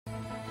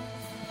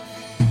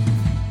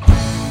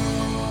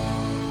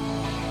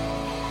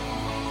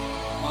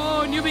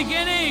new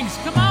beginnings.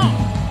 Come on.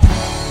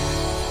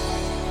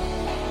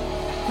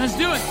 Let's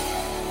do it.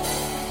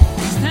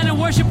 Stand and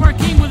worship our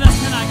King with us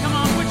tonight. Come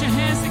on, put your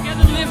hands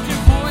together, lift your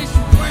voice,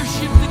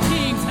 worship the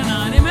King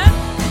tonight. Amen?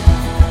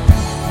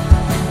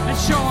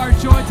 Let's show our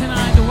joy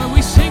tonight the way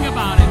we sing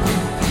about it.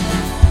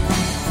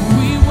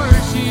 We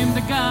worship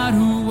the God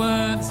who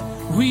was.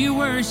 We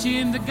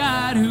worship the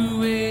God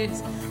who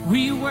is.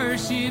 We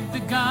worship the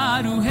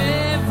God who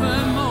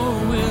evermore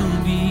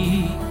will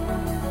be.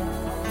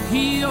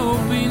 He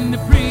opened the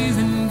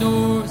prison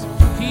doors.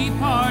 He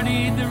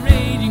parted the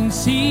raging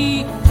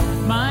sea.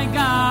 My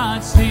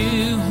God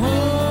still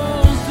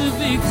holds the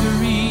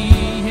victory.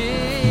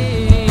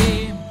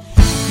 Hey.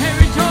 There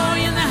is joy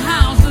in the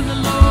house of the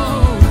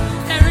Lord.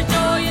 There is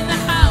joy in the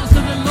house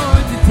of the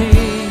Lord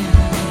today.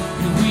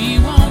 And we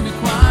won't be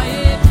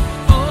quiet.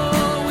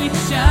 Oh, we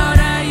shout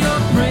out your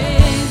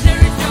praise.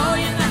 There is joy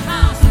in the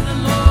house of the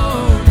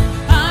Lord.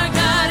 Our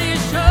God is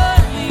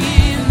surely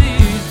in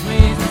this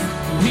place.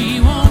 We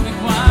won't be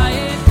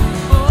quiet.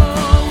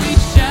 Oh, we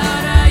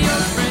shout out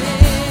your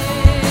praise.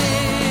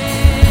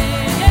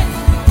 Yeah.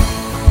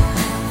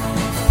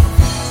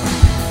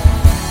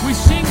 We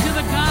sing to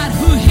the God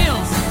who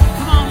heals.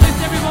 Come on,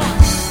 lift every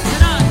voice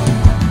tonight.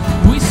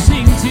 We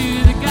sing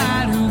to the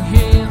God who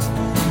heals.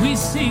 We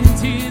sing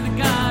to the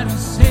God who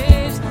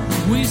saves.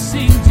 We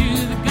sing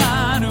to the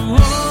God who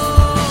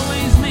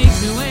always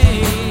makes a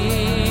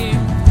way.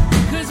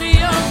 'Cause he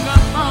hung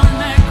up on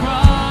that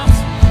cross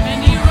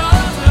and he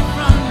rose up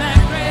from that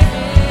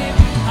grave.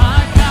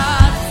 Our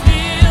God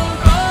still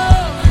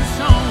rolls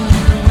on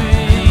the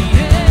way.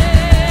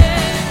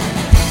 Yeah.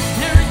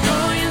 There is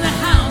joy in the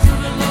house of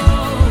the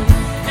Lord.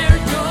 There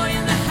is joy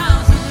in the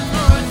house of the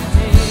Lord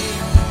today.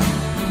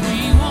 And we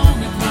won't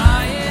be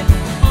quiet.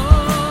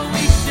 Oh,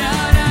 we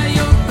shout out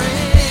your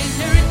praise.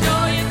 There is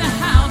joy in the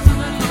house of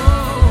the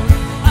Lord.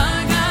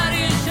 Our God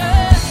is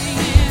surely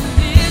in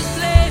this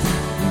place.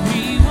 And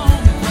we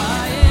won't be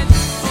quiet.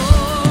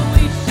 Oh,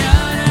 we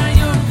shout out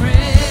your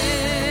praise.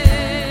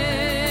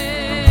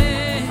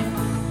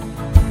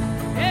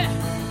 Yeah.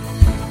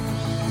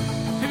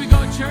 Here we go,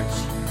 church.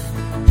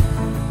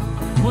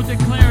 We'll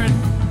declare it.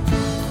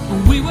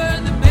 We were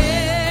the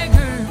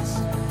beggars,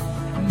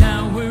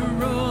 now we're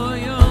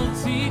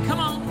royalty. Come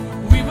on.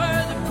 We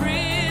were the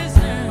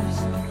prisoners,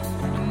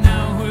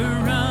 now we're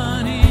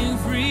running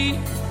free.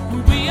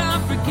 We are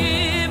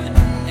forgiven,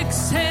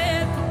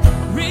 accepted,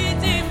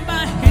 redeemed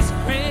by His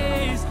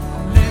grace.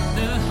 Let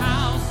the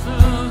house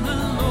of the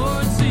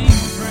Lord sing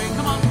praise.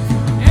 Come on,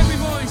 every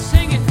voice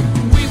sing it.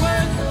 We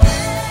were the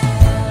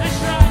that's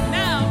right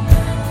now.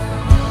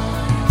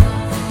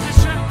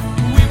 That's right.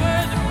 We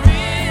were the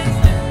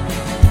prisoners,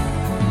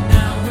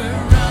 now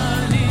we're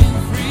running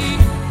free.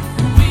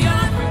 We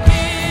are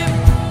forgiven,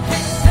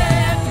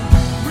 accepted,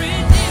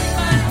 redeemed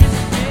by His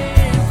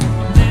grace.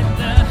 Let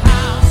the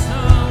house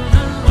of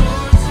the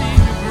Lord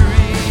sing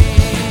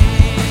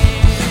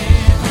praise.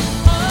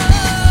 Oh,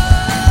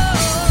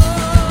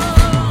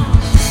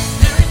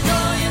 there is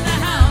joy in the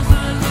house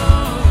of the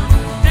Lord.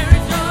 There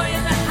is joy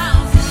in the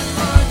house of the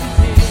Lord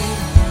today.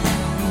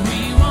 We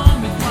won't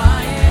be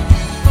quiet.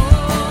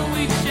 Oh,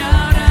 we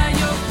shout out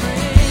your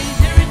praise.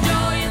 There is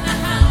joy in the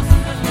house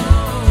of the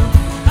Lord.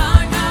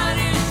 Our God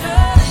is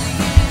surely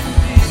in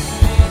this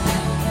place.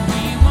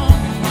 We won't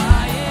be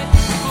quiet.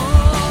 Oh,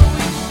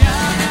 we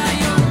shout out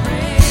your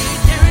praise.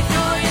 There is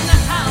joy in the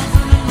house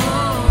of the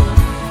Lord.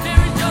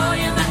 There is joy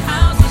in the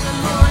house of the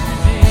Lord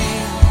today.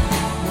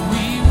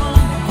 We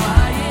won't be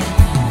quiet.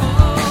 Oh,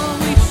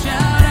 we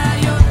shout out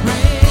your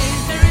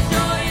praise. There is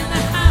joy in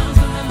the house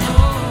of the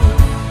Lord.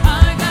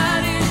 Our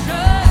God is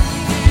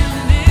surely in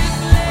this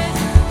place.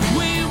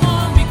 We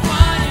won't be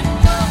quiet.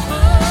 Oh,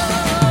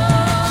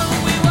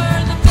 we were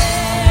the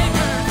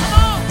beggars. Come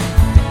on.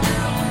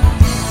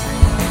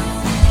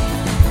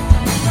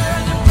 We were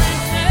the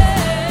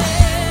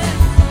princess.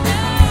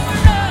 Now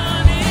we're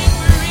running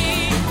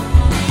free.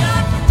 We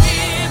are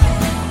forgiven,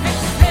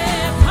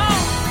 accept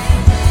home.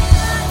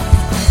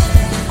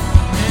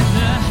 In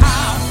the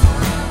house.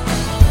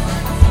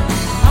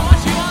 I want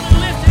you all to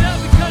lift it up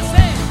because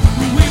hey,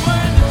 we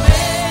were the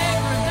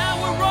beggars, now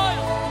we're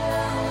royal.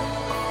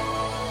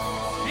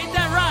 Ain't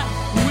that right?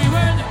 We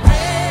were the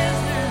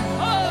prisoners.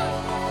 Oh.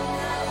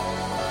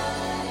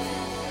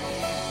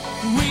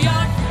 We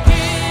are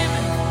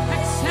forgiven,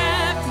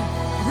 accepted,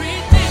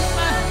 redeemed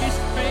by His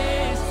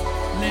grace.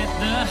 Let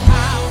the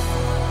house.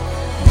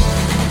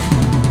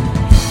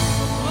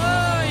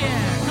 Oh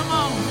yeah, come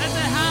on. Let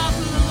the house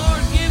of the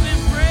Lord give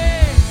Him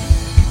praise.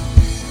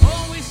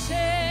 Oh, we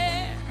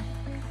say,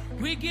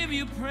 we give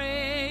you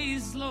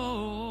praise,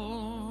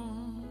 Lord.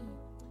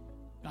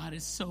 God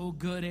is so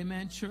good,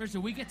 amen, church.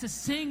 And we get to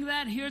sing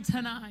that here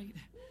tonight.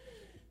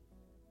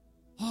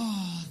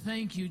 Oh,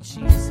 thank you,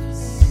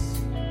 Jesus.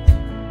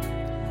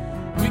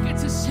 We get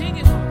to sing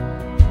it.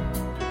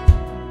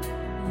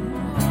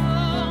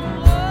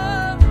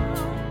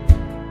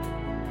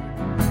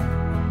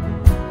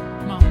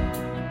 Come on.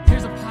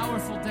 Here's a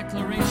powerful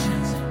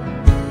declaration.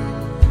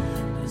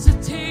 There's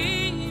a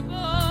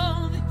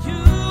table that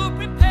you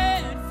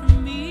prepared for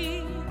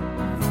me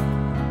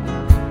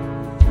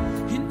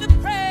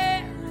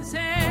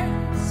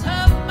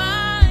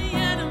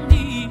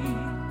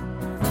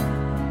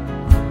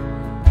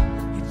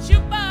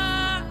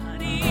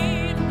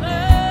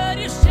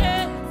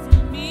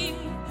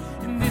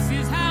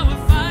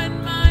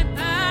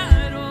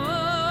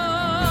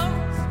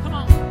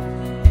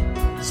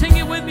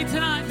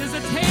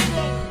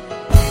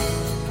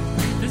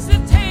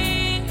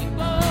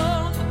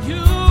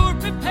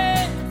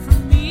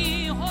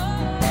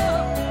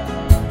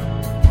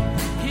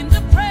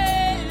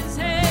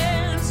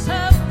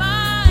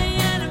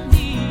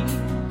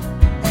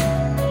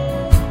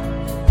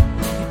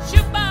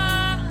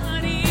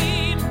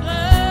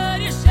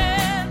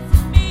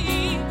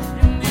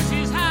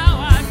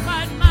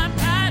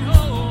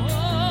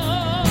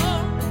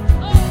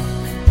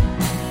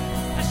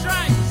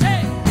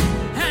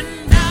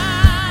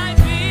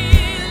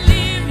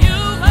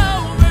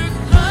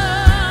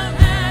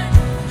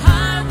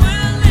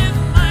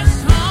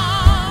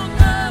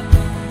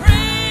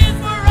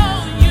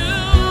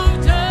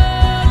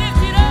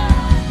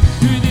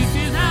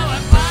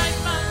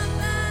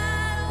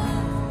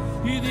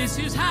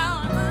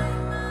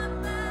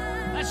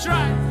That's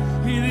right.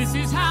 This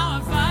is how I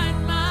fight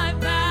my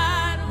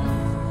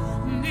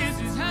battles. This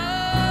is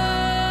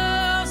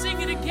how.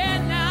 Sing it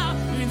again now.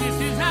 This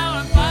is how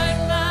I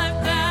fight my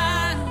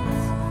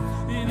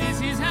battles.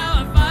 This is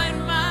how I fight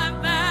my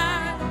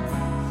battles.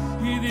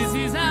 This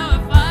is how I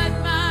fight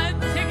my.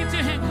 Take it to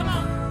him. Come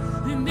on.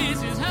 And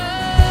this is how.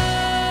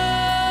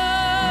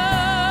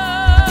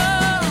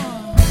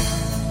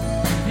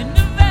 In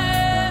the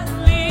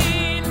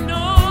valley,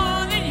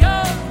 know that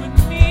you're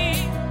with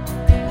me.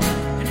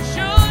 And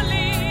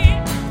surely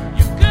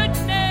your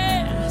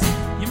goodness,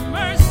 your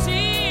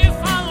mercy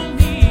follow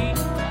me.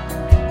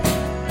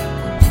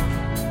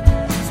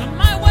 So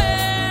my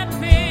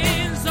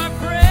weapons are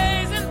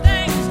praise and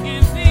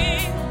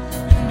thanksgiving.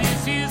 And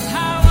this is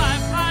how I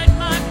fight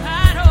my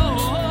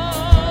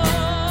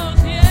battles.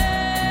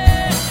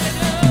 Yes, I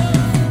do.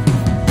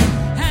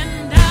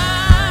 And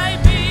I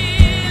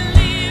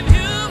believe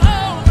you've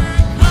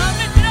overcome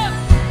it.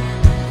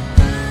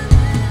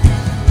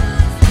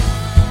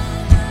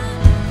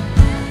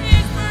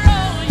 It's for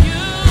all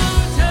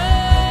you've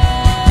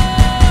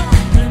done.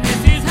 And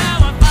this is how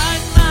I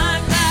fight my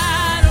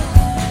battle.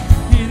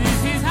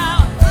 This is how.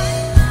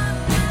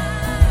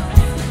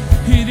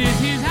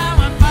 This is how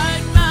I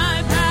fight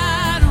my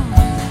battle.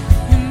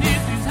 And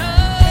this is how.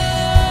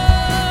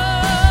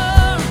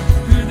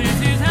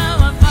 This is how I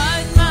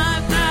fight my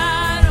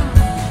battle.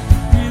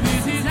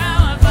 This is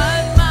how I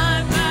fight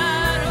my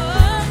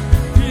battle.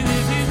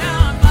 This is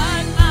how I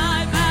fight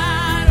my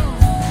battle.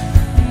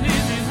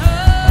 This is how.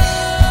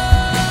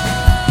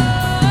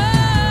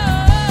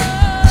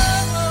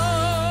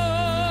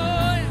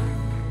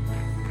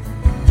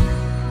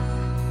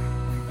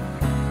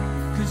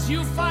 'Cause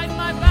you fight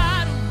my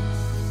battles.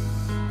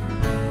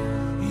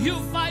 You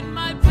fight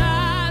my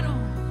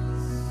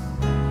battles.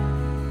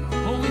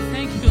 Oh, we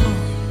thank you, Lord.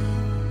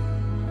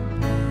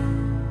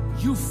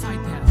 You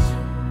fight that.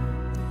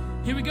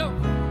 Here we go.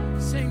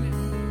 Sing it.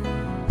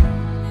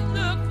 It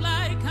look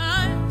like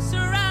I'm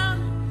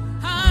surrounded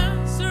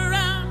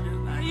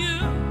by you.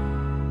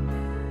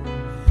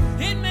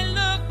 It may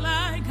look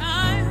like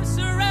I'm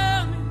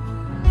surrounded.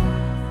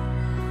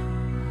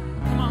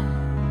 Come on.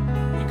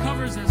 He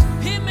covers us.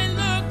 It may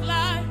look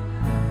like.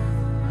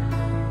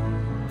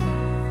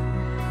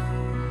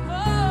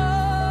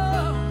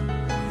 Oh,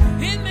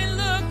 it may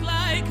look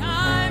like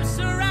I'm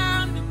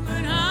surrounded,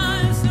 but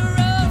I'm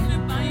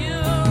surrounded by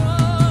you.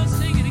 Oh,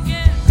 sing it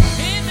again.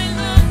 It may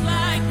look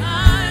like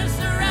I'm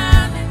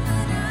surrounded.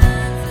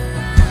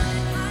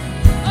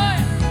 Oh,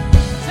 yeah.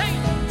 Sing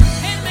it.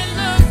 It may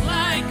look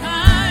like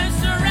I'm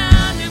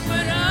surrounded,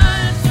 but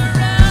I'm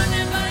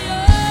surrounded by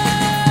you.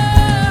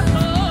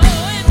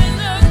 Oh, it may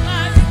look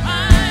like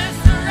I'm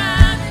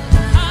surrounded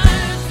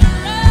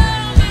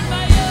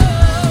by you.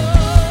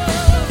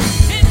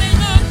 It may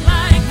look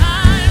like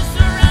I'm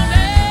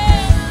surrounded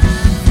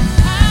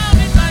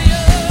by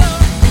you.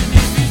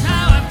 This is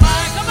how I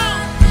fight. Come on.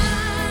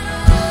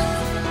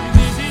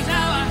 This is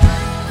how I.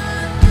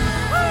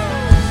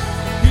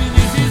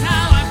 This is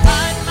how I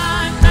fight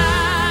my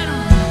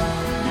battle.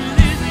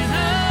 This is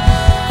how.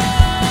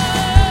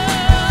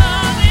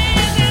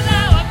 This is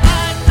how I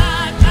fight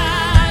my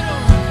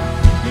battle.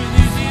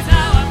 This is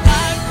how I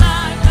fight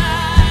my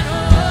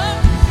battle.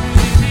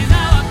 This is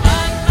how I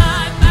fight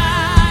my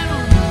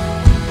battle.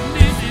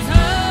 This is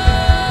how.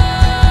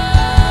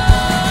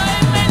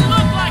 It may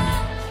look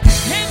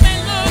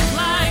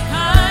like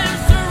I'm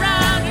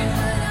surrounded.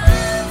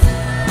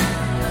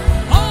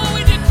 Oh,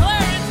 we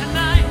declare it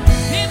tonight.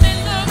 It may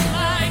look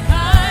like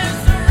I'm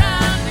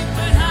surrounded,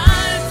 but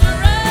I'm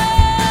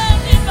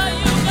surrounded by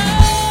you,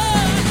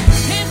 God.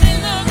 It may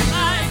look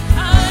like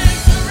I'm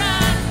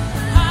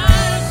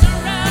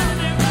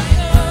surrounded by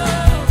you.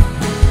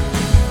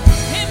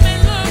 It may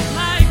look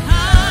like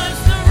I'm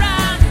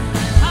surrounded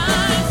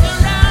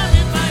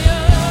by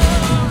you.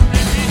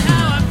 This is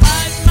how I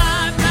fight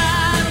my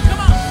battle.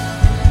 Come on.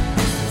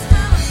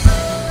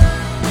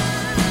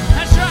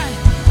 That's right.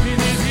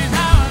 This is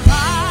how I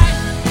fight.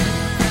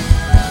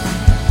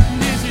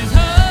 This is how.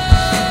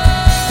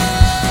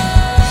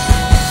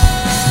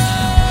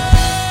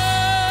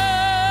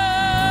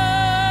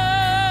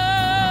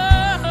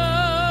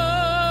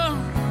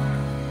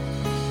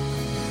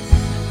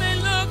 It may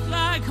look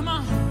like, come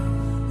on,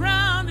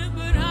 rounded,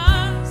 but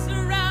I'm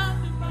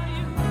surrounded by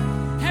you.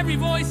 Every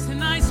voice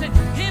tonight said,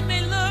 it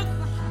may look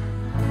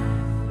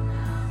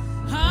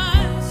like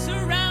I'm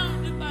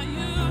surrounded by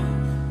you.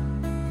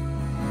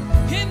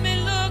 It may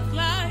look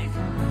like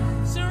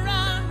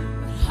surrounded,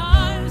 but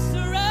I'm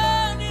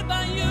surrounded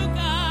by you,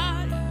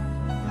 God.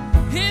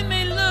 It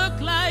may look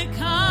like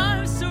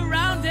I'm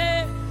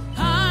surrounded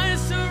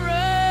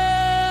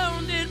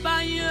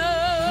by you.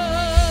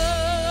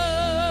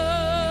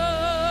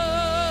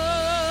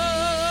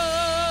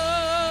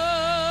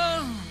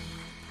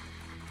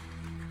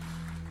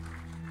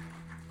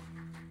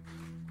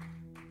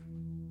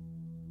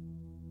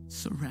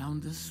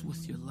 Surround us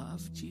with your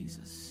love,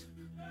 Jesus.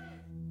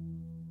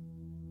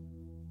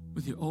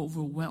 With your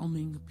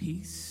overwhelming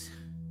peace.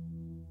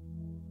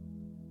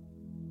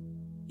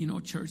 You know,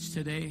 church,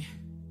 today,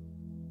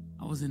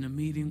 I was in a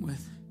meeting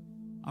with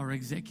our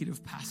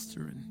executive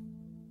pastor and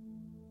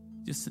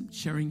just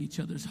sharing each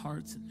other's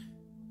hearts, and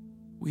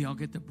we all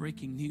get the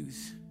breaking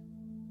news.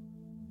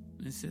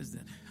 And it says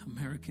that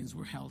Americans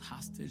were held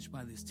hostage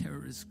by this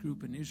terrorist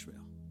group in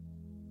Israel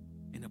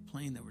in a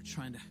plane that were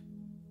trying to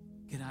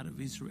get out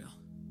of Israel.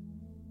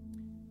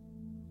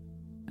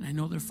 And I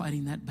know they're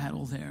fighting that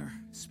battle there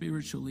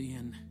spiritually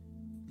and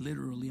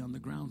literally on the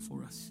ground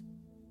for us.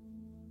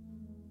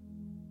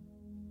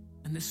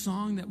 And the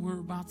song that we're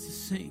about to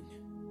sing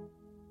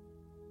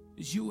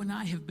is you and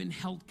I have been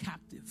held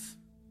captive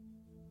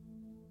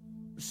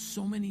for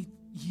so many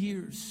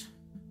years.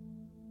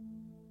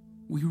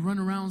 We run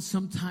around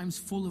sometimes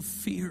full of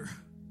fear.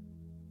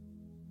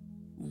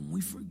 When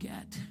we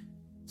forget,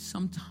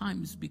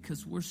 sometimes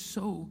because we're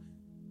so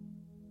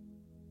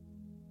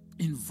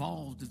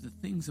involved in the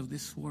things of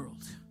this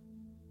world,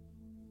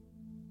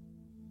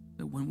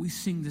 that when we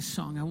sing this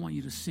song, I want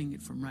you to sing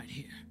it from right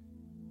here.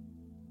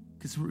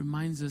 Because it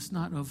reminds us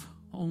not of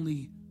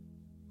only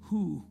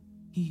who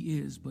he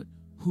is, but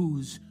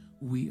whose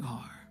we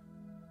are.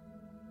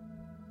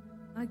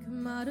 I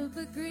come out of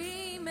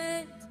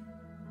agreement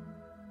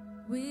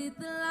with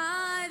the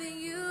lie that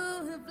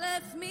you have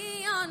left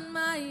me on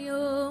my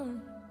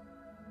own.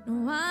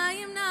 No, I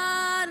am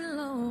not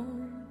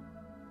alone.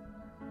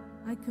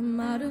 I come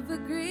out of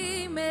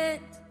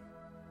agreement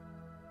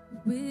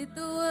with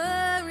the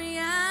worry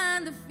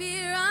and the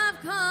fear I've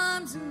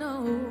come to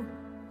know.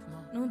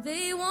 No,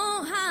 they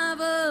won't have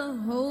a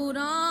hold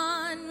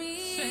on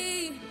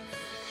me.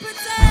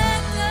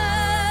 Protector,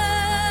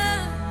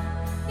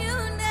 you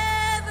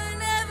never,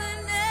 never,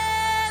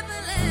 never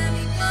let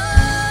me go.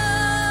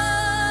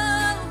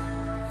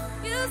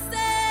 You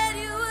said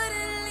you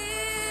wouldn't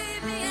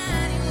leave me,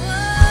 and you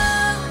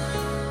won't.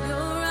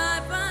 You're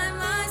right by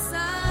my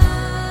side.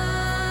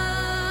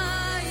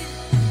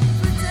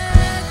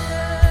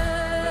 Protector.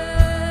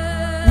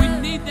 We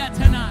need that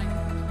tonight.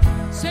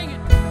 Sing it.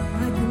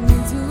 I come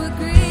into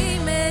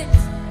agreement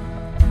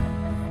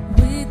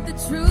with the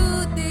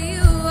truth that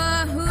you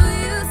are who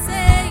you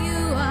say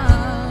you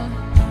are.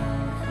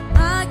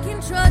 I can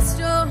trust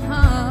your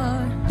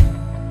heart.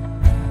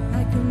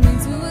 I come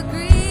into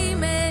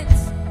agreement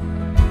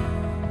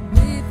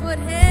with what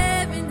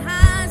heaven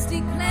has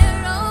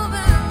declared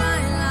over my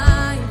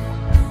life.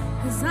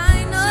 'Cause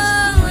I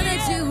know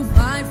that you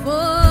fight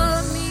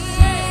for me.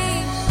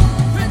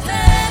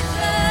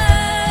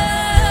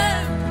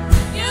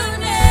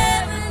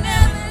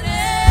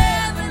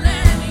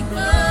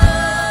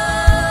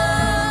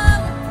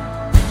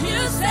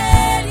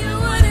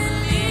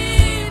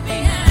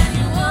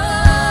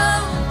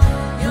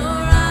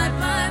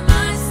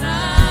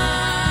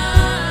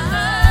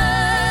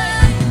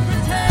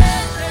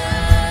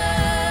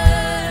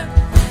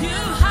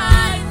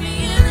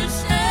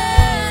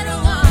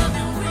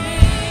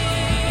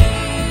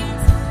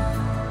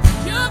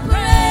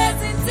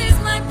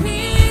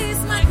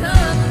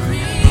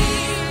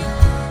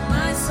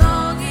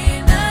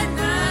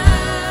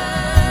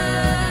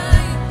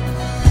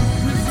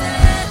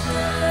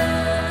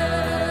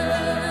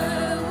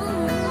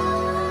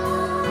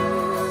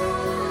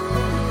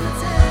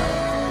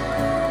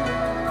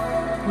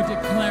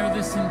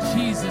 In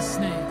Jesus'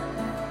 name.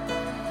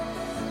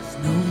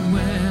 No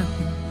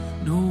weapon,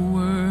 no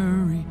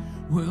worry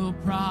will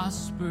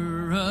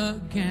prosper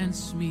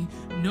against me.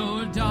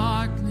 No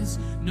darkness,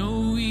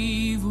 no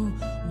evil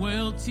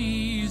will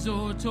tease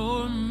or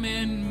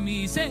torment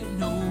me. Say,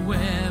 no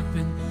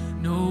weapon,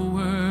 no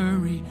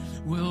worry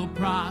will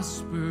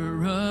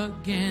prosper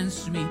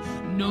against me.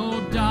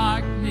 No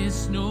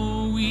darkness,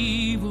 no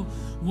evil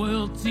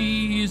will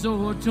tease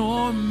or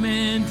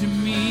torment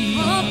me.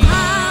 All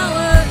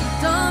power,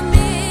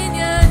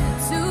 dominion,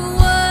 to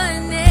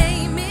one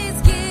name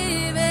is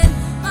given.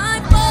 My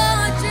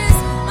fortress,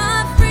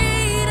 my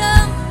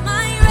freedom,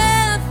 my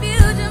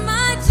refuge,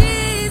 my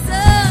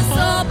Jesus.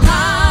 All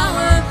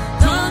power,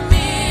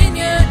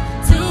 dominion,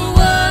 to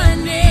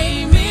one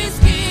name is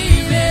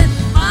given.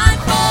 My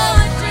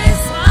fortress,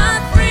 my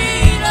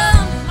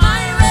freedom,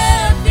 my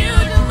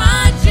refuge,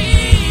 my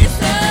Jesus.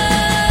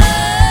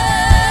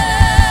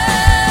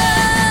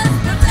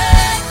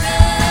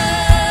 Protector,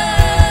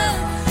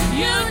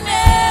 you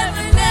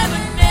never,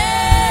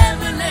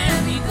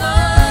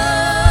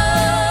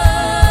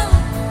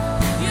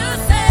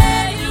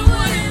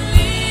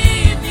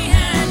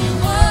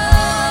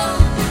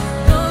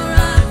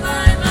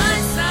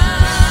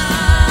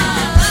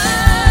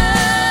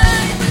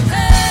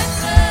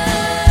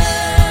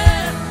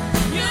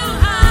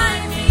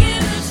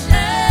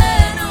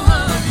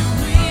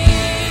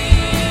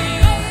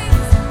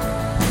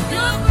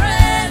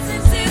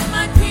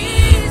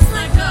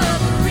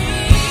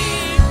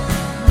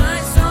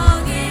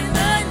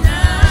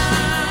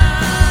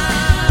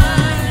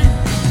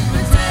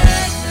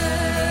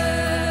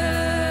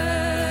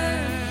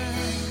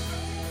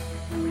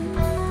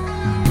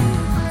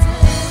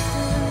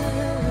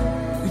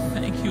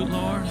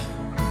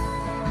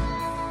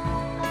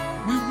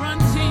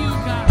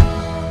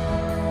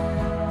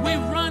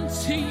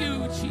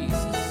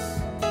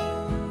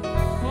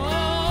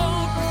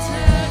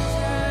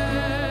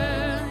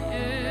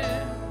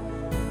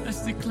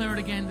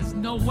 again. There's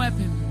no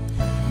weapon,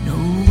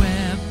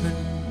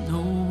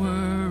 no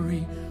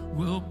worry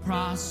will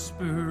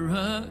prosper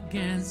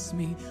against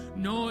me.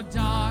 No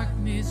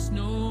darkness,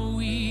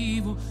 no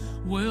evil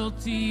will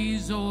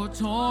tease or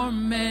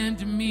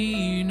torment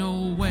me.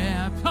 No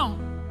weapon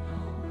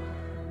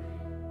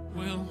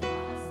will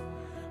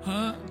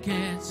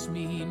against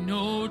me.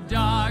 No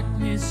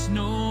darkness,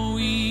 no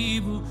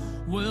evil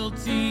will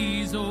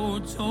tease or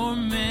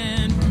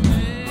torment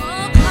me.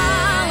 All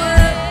power,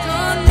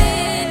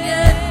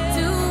 dominion,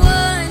 to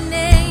one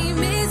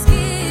name is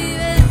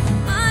given.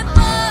 My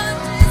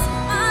fortress,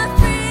 my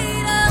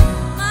freedom,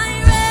 my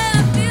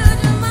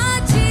refuge, my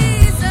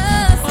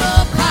Jesus.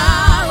 All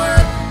power,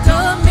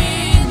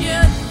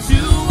 dominion, to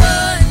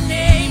one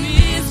name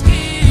is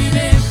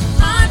given.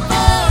 My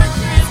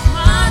fortress,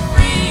 my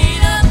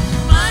freedom,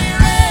 my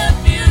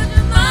refuge,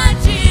 my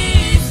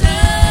Jesus.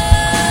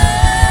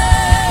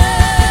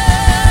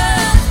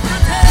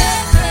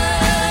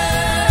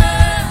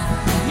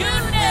 You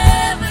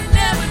never,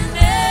 never,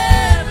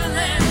 never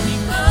let me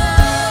go.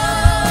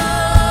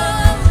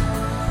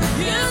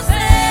 You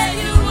said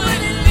you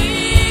wouldn't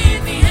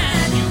leave me,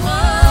 and you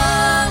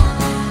won't.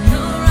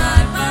 You're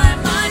right by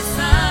my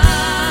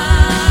side,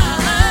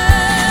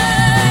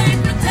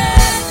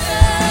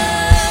 protector.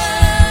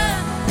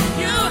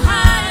 You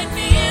hide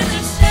me in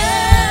the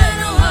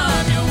shadow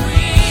of your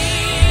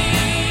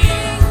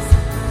wings.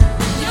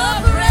 Your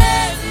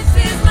presence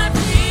is my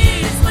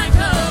peace, my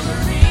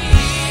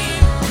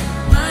covering,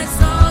 my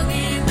song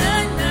in the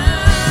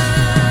night,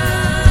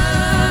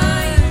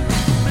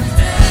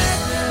 protector.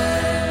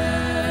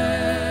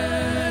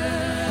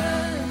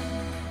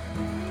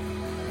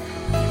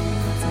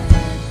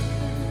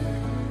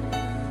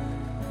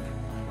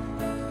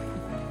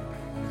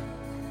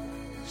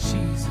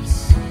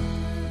 Jesus,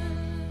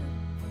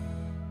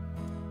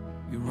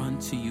 we run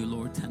to you,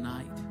 Lord,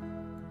 tonight.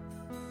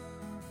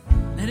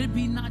 Let it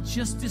be not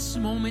just this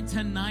moment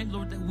tonight,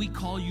 Lord, that we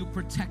call you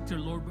protector,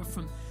 Lord, but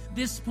from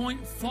this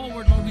point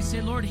forward, Lord, we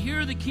say, Lord, here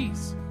are the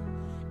keys.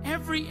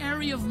 Every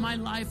area of my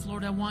life,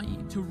 Lord, I want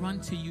you to run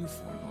to you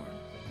for, Lord.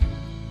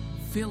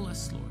 Fill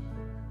us, Lord.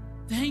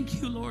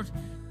 Thank you, Lord.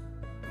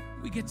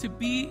 We get to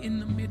be in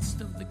the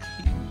midst of the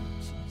King,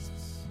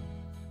 Jesus.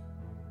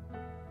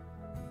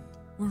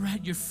 We're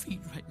at your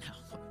feet right now,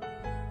 Lord.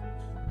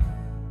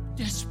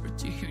 Desperate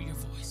to hear your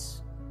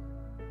voice.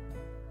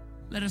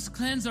 Let us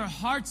cleanse our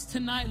hearts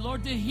tonight,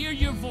 Lord, to hear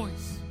your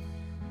voice,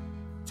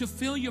 to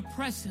feel your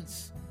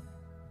presence.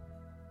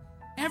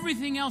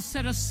 Everything else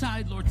set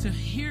aside, Lord, to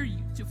hear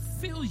you, to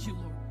feel you,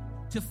 Lord,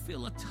 to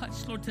feel a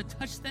touch, Lord, to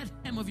touch that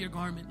hem of your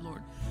garment,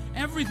 Lord.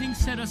 Everything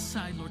set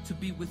aside, Lord, to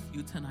be with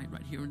you tonight,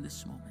 right here in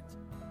this moment.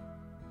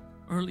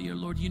 Earlier,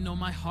 Lord, you know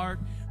my heart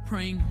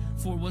praying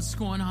for what's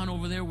going on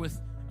over there with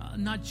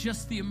not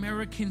just the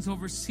Americans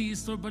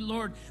overseas, Lord, but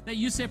Lord, that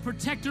you say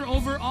protector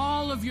over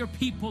all of your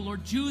people,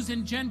 Lord, Jews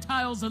and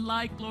Gentiles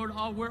alike, Lord.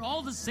 We're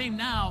all the same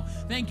now.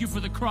 Thank you for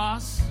the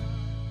cross.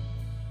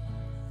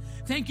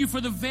 Thank you for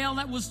the veil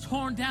that was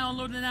torn down,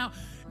 Lord. And now,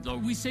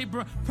 Lord, we say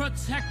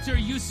protector.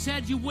 You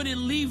said you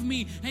wouldn't leave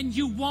me, and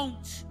you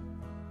won't.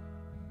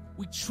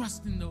 We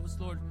trust in those,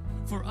 Lord,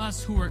 for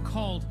us who are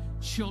called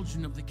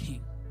children of the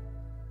King.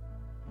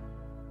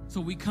 So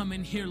we come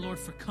in here, Lord,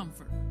 for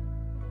comfort,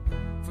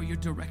 for your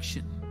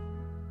direction.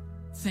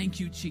 Thank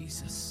you,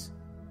 Jesus.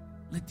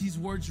 Let these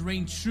words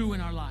reign true in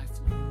our life,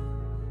 Lord.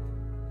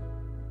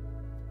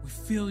 We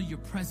feel your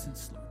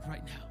presence, Lord,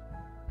 right now.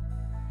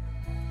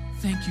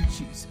 Thank you,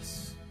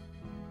 Jesus.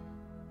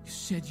 You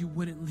said you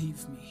wouldn't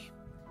leave me,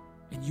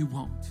 and you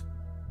won't,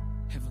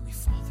 Heavenly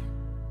Father.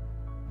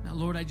 Now,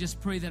 Lord, I just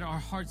pray that our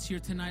hearts here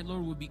tonight,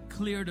 Lord, will be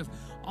cleared of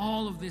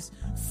all of this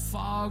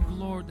fog,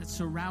 Lord, that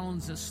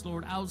surrounds us,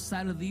 Lord,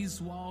 outside of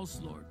these walls,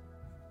 Lord.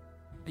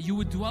 That you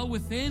would dwell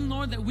within,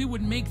 Lord, that we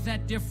would make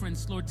that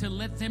difference, Lord, to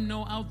let them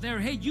know out there,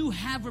 hey, you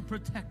have a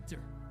protector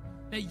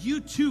that you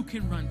too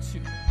can run to.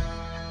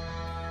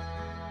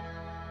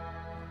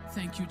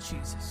 Thank you,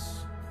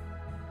 Jesus.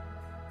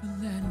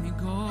 Let me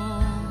go.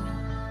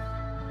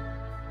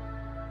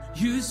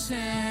 You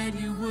said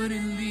you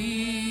wouldn't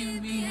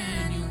leave me,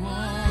 and you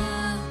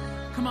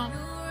won't. Come on.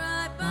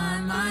 By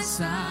my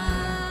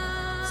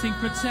side. Sing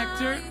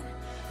protector.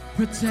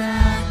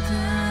 Protector.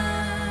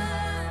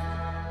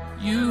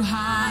 You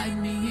hide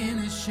me in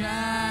the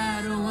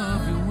shadow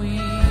of your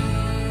wings.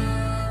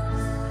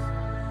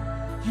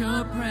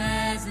 Your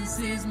presence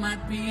is my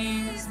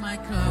peace, my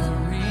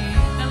covering.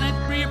 Now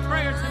let's be a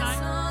prayer tonight.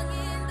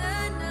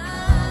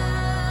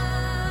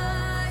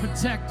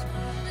 Protect,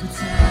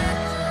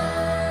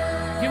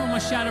 protect. Give him a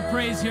shout of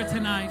praise here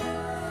tonight.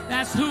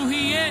 That's who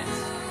he is.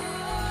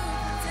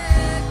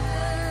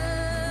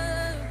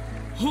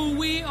 Who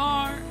we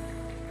are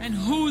and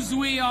whose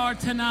we are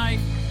tonight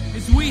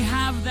is we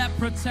have that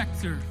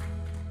protector.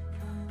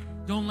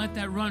 Don't let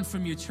that run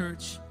from you,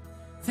 church.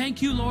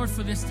 Thank you, Lord,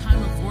 for this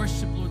time of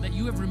worship, Lord, that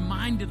you have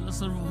reminded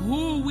us of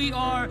who we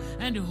are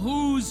and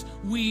whose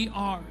we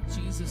are,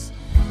 Jesus,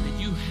 that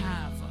you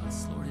have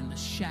us, Lord, in the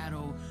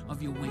shadow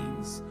of your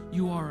wings.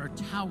 You are our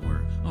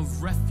tower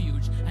of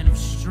refuge and of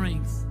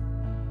strength.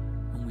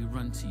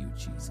 run to you,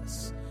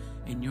 Jesus.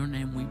 In your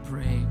name we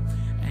pray.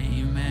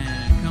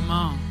 Amen. Come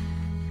on.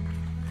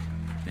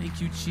 Thank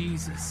you,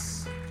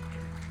 Jesus.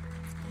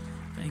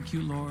 Thank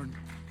you, Lord.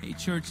 Hey,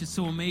 church, it's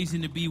so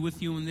amazing to be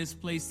with you in this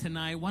place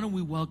tonight. Why don't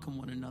we welcome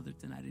one another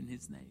tonight in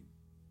his name?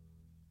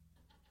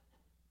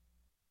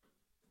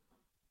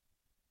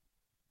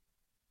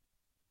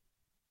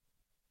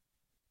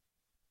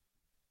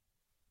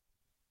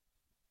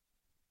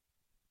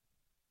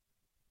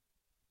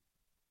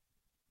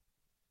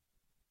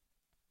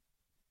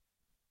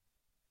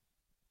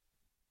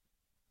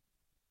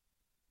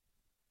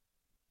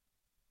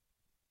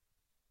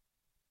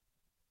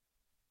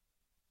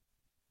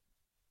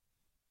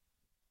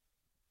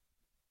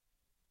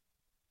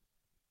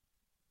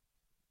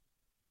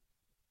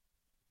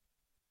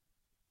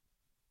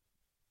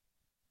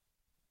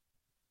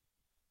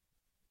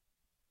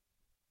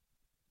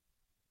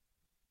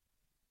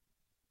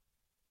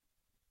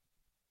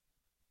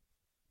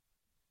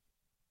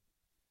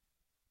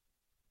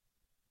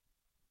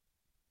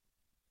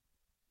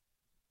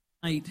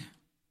 Tonight,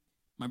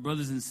 my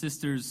brothers and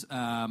sisters,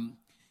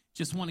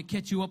 just want to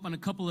catch you up on a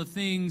couple of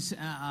things.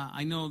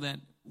 I know that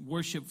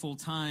worship full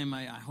time,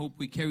 I hope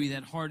we carry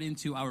that heart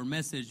into our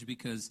message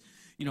because,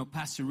 you know,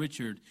 Pastor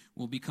Richard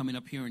will be coming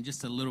up here in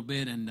just a little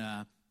bit. And,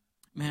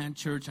 man,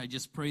 church, I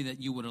just pray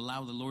that you would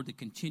allow the Lord to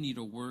continue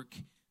to work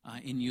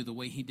in you the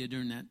way he did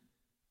during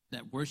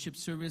that worship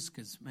service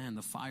because, man,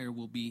 the fire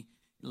will be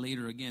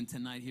later again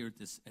tonight here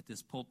at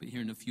this pulpit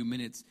here in a few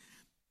minutes.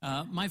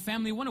 My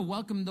family, want to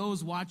welcome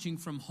those watching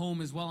from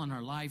home as well on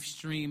our live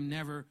stream.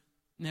 Never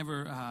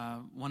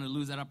want to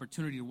lose that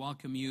opportunity to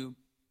welcome you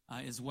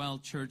as well,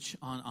 church,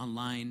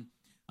 online.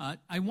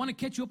 I want to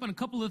catch you up on a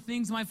couple of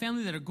things, my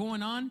family, that are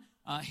going on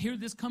here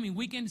this coming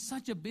weekend.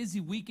 Such a busy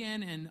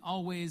weekend, and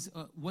always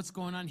what's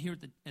going on here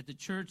at the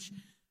church.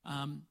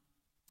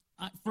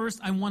 First,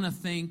 I want to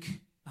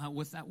thank,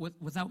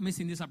 without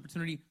missing this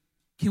opportunity,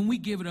 can we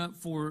give it up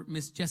for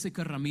Miss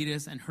Jessica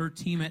Ramirez and her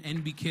team at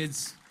NB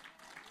Kids?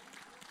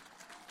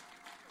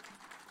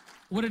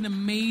 What an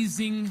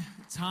amazing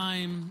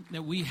time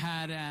that we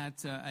had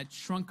at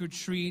Trunk or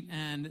Treat,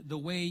 and the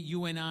way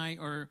you and I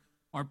are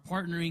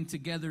partnering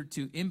together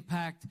to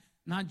impact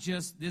not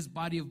just this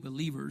body of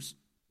believers,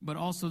 but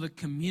also the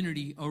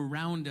community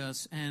around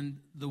us and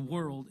the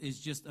world is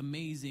just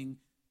amazing.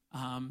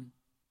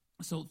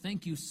 So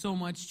thank you so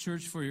much,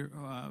 church,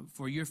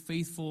 for your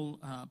faithful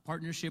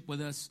partnership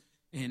with us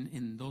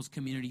in those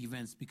community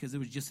events, because it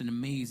was just an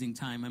amazing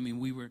time. I mean,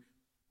 we were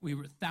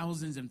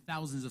thousands and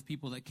thousands of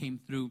people that came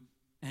through.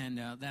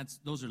 And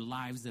those are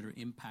lives that are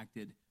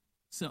impacted.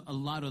 So a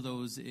lot of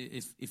those,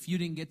 if you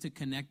didn't get to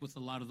connect with a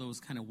lot of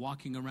those kind of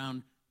walking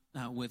around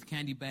with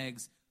candy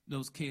bags,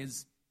 those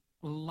kids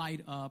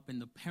light up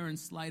and the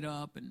parents light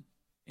up. And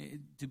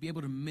to be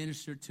able to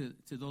minister to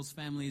those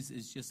families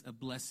is just a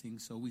blessing.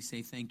 So we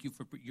say thank you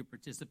for your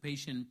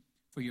participation,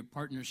 for your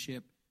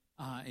partnership,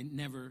 and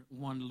never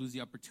want to lose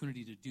the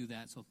opportunity to do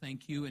that. So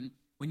thank you. And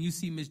when you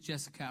see Miss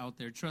Jessica out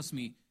there, trust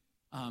me,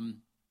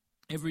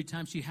 every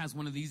time she has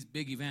one of these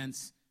big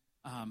events,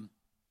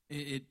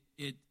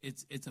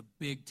 it's a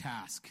big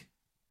task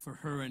for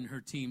her and her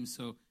team.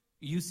 So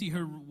you see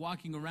her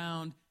walking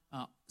around,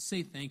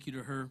 say thank you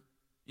to her,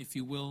 if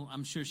you will.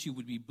 I'm sure she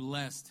would be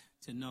blessed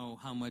to know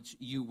how much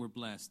you were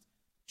blessed.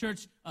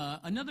 Church,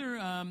 another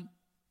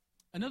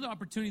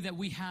opportunity that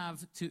we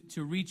have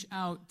to reach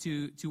out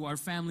to our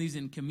families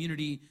and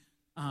community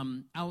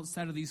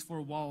outside of these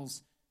four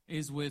walls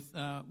is with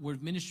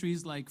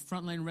ministries like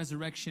Frontline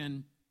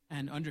Resurrection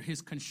and Under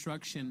His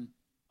Construction.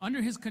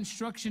 Under His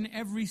Construction,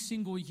 every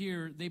single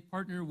year, they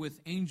partner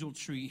with Angel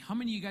Tree. How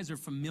many of you guys are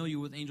familiar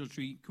with Angel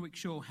Tree? Quick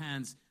show of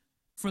hands.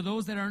 For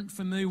those that aren't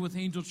familiar with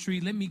Angel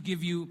Tree, let me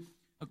give you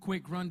a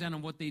quick rundown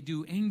on what they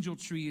do. Angel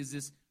Tree is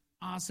this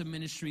awesome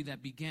ministry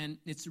that began,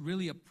 it's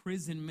really a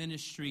prison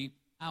ministry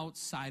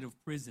outside of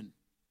prison.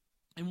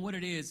 And what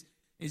it is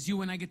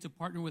you and I get to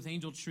partner with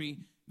Angel Tree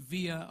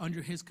via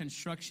Under His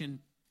Construction.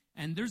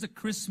 And there's a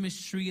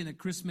Christmas tree and a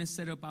Christmas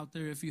setup out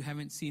there if you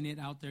haven't seen it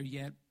out there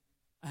yet.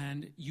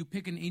 And you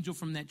pick an angel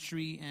from that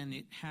tree, and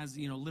it has,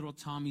 little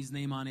Tommy's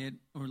name on it,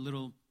 or a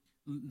little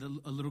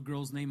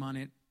girl's name on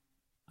it.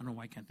 I don't know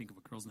why I can't think of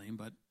a girl's name,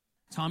 but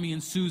Tommy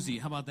and Susie.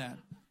 How about that?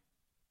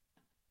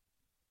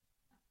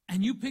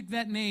 And you pick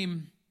that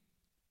name,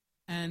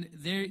 and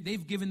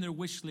they've given their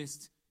wish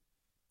list,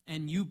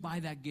 and you buy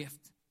that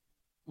gift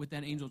with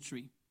that angel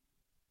tree.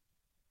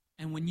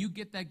 And when you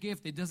get that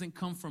gift, it doesn't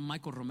come from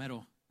Michael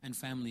Romero and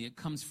family. It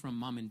comes from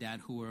mom and dad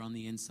who are on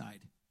the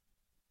inside.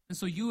 And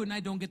so you and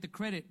I don't get the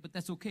credit, but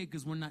that's okay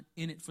because we're not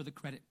in it for the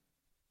credit.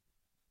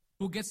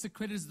 Who gets the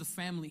credit is the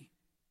family.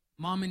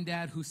 Mom and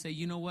dad who say,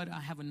 you know what, I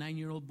have a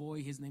 9-year-old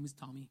boy, his name is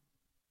Tommy,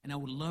 and I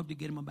would love to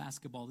get him a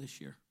basketball this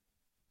year.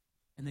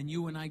 And then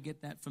you and I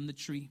get that from the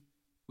tree.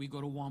 We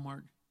go to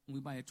Walmart, and we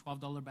buy a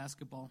 $12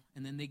 basketball,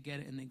 and then they get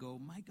it, and they go,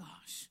 my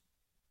gosh,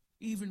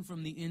 even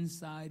from the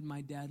inside, my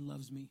dad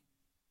loves me.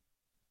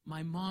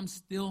 My mom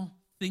still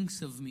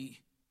thinks of me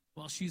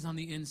while she's on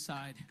the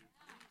inside.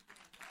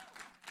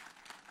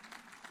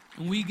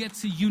 And we get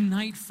to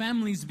unite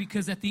families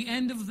because at the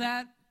end of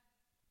that,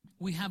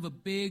 we have a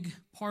big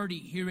party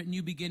here at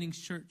New Beginnings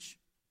Church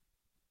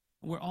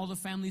where all the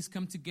families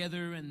come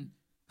together, and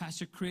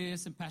Pastor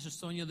Chris and Pastor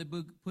Sonia, they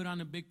put on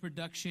a big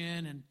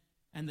production,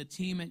 and the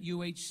team at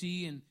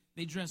UHC, and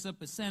they dress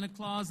up as Santa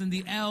Claus and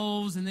the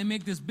elves, and they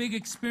make this big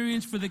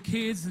experience for the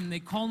kids, and they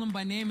call them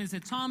by name and say,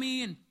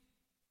 Tommy, and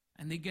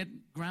they get,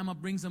 grandma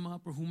brings them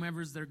up, or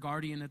whomever's their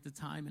guardian at the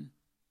time. And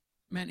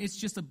man, it's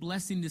just a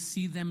blessing to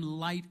see them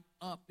light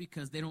up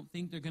because they don't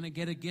think they're going to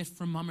get a gift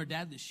from mom or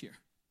dad this year.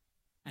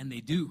 And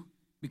they do,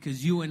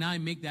 because you and I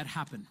make that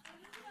happen.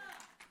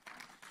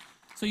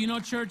 So,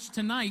 church,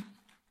 tonight,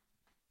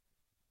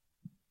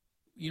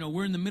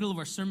 we're in the middle of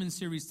our sermon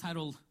series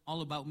titled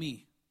All About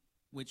Me,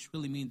 which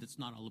really means it's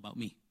not all about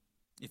me,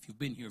 if you've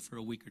been here for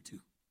a week or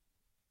two.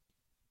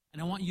 And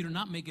I want you to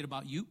not make it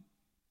about you.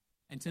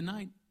 And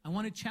tonight, I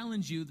want to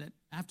challenge you that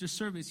after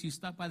service, you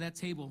stop by that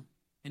table,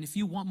 and if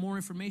you want more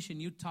information,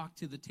 you talk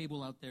to the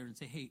table out there and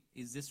say, hey,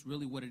 is this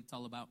really what it's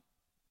all about?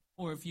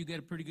 Or if you get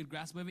a pretty good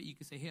grasp of it, you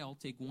can say, hey, I'll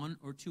take one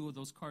or two of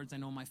those cards. I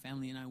know my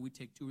family and I, we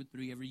take 2 or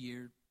 3 every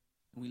year,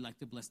 and we like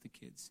to bless the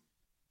kids.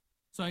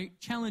 So I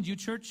challenge you,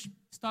 church,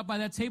 stop by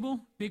that table,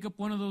 pick up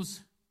one of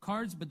those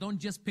cards, but don't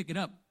just pick it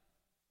up.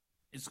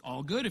 It's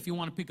all good if you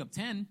want to pick up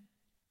 10.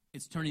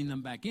 It's turning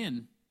them back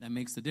in that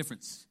makes the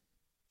difference.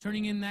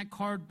 Turning in that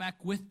card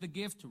back with the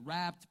gift,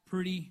 wrapped,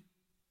 pretty,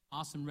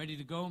 awesome, ready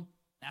to go.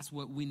 That's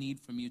what we need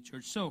from you,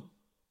 church. So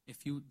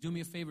if you do me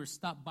a favor,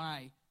 stop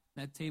by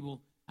that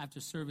table after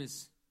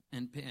service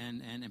and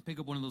pick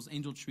up one of those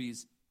angel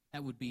trees.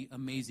 That would be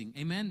amazing.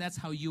 Amen? That's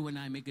how you and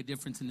I make a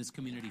difference in this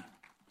community.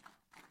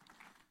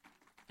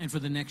 And for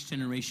the next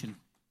generation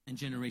and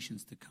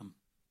generations to come.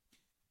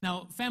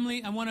 Now,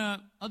 family,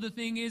 other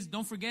thing is,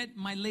 don't forget,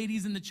 my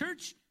ladies in the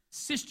church,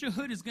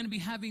 Sisterhood is going to be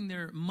having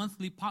their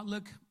monthly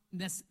potluck.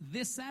 That's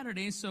this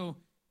Saturday. So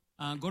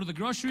go to the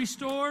grocery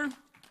store,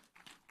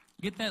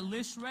 get that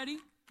list ready,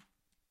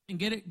 and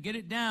get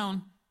it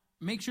down.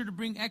 Make sure to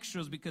bring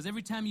extras, because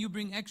every time you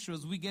bring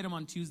extras, we get them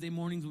on Tuesday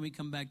mornings when we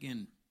come back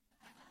in.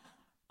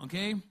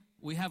 Okay?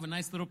 We have a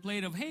nice little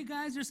plate of, hey,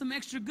 guys, there's some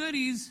extra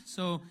goodies.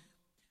 So,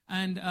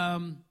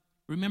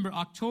 remember,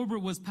 October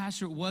was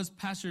Pastor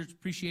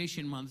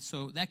Appreciation Month,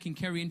 so that can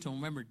carry into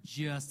November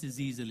just as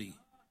easily.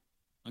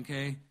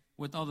 Okay?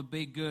 With all the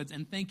baked goods.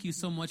 And thank you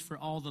so much for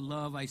all the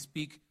love. I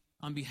speak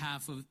on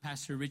behalf of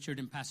Pastor Richard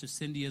and Pastor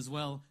Cindy as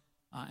well,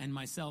 and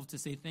myself, to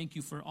say thank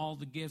you for all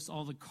the gifts,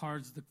 all the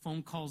cards, the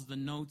phone calls, the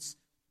notes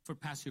for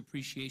Pastor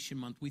Appreciation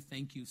Month. We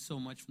thank you so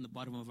much from the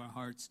bottom of our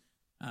hearts.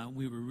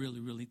 We were really,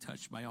 really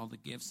touched by all the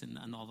gifts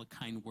and all the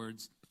kind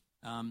words.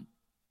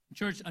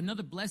 Church,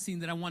 another blessing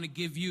that I want to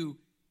give you,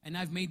 and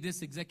I've made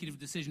this executive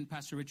decision,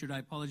 Pastor Richard, I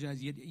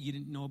apologize, you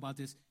didn't know about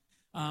this.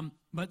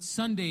 But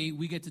Sunday,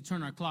 we get to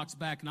turn our clocks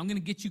back, and I'm going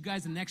to get you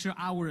guys an extra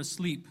hour of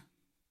sleep.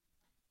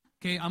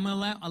 Okay, I'm going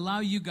to allow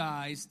you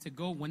guys to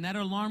go, when that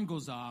alarm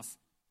goes off,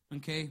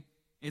 okay,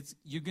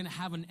 you're going to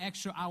have an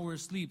extra hour of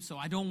sleep. So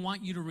I don't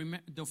want you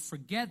to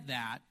forget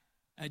that,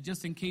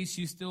 just in case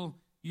you still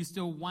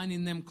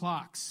winding them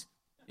clocks.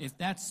 If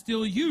that's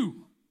still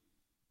you,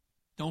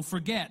 don't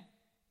forget.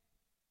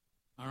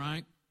 All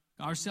right?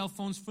 Our cell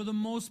phones, for the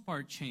most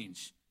part,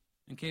 change.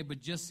 Okay,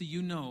 but just so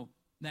you know,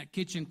 that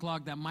kitchen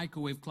clock, that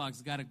microwave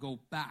clock's got to go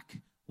back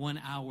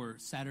 1 hour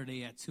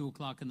Saturday at 2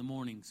 o'clock in the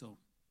morning. So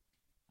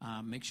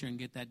make sure and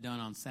get that done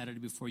on Saturday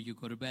before you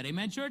go to bed.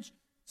 Amen, church?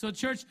 So,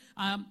 church,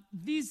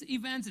 these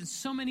events and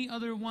so many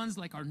other ones,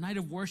 like our night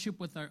of worship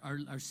with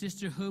our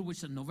sisterhood,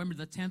 which is November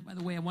the 10th. By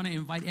the way, I want to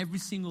invite every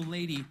single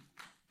lady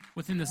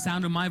within the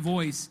sound of my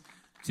voice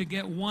to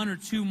get 1 or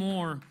 2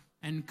 more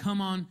and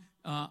come on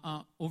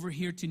over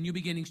here to New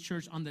Beginnings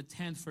Church on the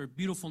 10th for a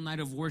beautiful night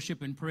of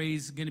worship and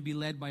praise, going to be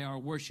led by our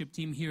worship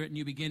team here at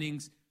New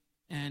Beginnings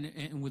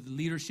and with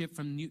leadership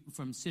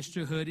from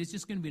Sisterhood. It's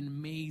just going to be an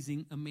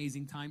amazing,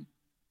 amazing time.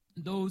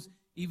 Those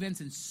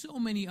events and so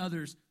many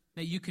others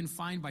that you can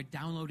find by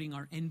downloading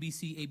our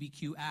NBC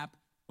ABQ app,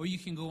 or you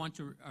can go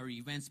onto our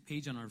events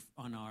page on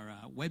our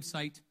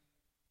website.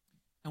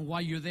 And while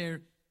you're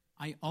there,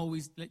 I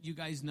always let you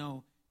guys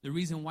know the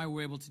reason why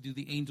we're able to do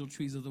the Angel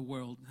Trees of the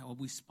World, how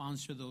we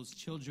sponsor those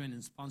children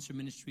and sponsor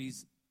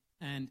ministries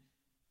and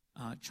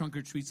Trunk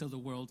or Treats of the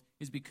World,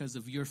 is because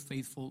of your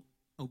faithful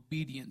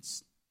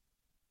obedience.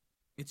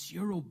 It's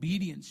your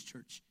obedience,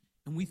 church.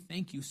 And we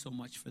thank you so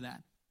much for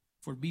that,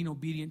 for being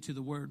obedient to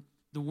the Word.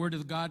 The Word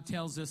of God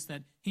tells us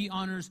that He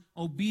honors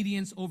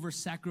obedience over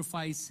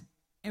sacrifice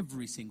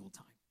every single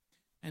time.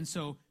 And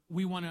so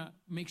we want to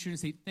make sure to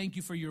say thank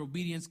you for your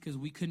obedience, because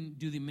we couldn't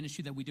do the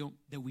ministry that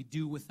we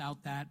do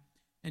without that.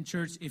 And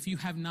church, if you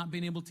have not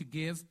been able to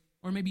give,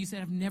 or maybe you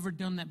said, I've never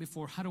done that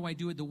before, how do I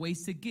do it? The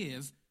ways to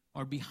give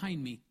are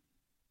behind me.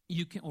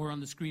 You can, or on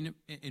the screen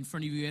in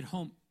front of you at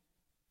home.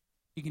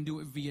 You can do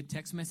it via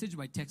text message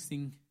by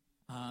texting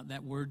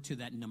that word to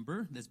that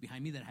number that's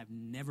behind me that I have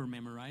never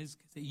memorized.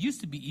 It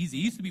used to be easy.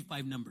 It used to be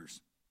 5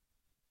 numbers.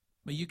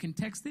 But you can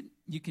text it.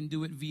 You can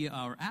do it via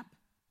our app,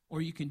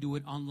 or you can do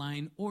it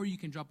online, or you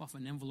can drop off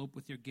an envelope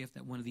with your gift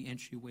at one of the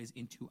entryways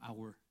into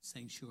our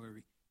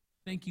sanctuary.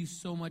 Thank you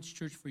so much,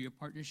 church, for your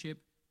partnership.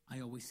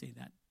 I always say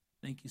that.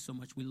 Thank you so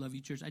much. We love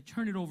you, church. I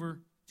turn it over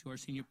to our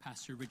senior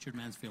pastor, Richard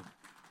Mansfield.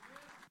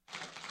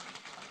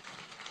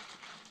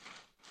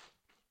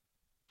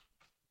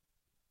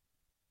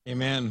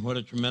 Amen. What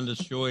a tremendous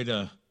joy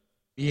to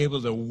be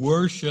able to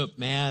worship,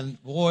 man.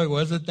 Boy,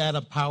 wasn't that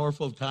a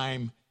powerful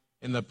time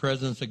in the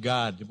presence of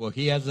God. Well,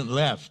 he hasn't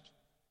left,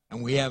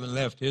 and we haven't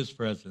left his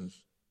presence.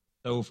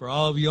 So for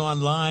all of you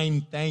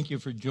online, thank you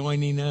for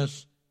joining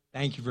us.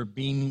 Thank you for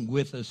being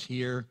with us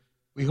here.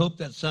 We hope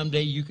that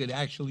someday you could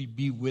actually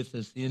be with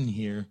us in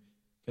here,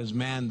 because,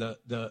 man,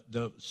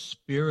 the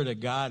Spirit of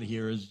God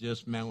here is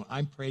just, man,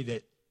 I pray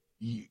that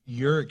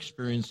you're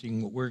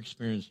experiencing what we're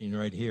experiencing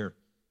right here.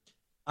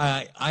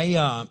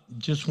 I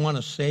just want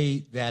to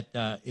say that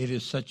it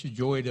is such a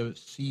joy to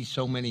see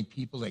so many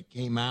people that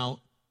came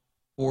out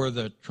for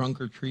the trunk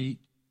or treat.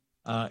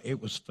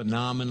 It was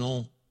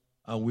phenomenal.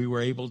 We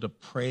were able to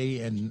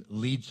pray and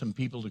lead some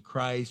people to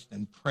Christ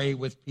and pray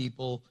with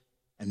people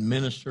and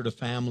minister to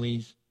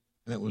families,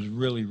 and it was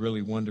really,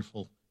 really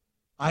wonderful.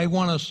 I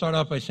want to start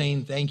off by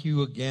saying thank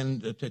you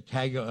again to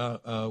tag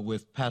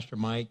with Pastor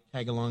Mike,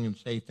 tag along and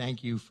say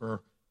thank you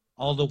for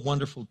all the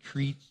wonderful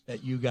treats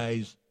that you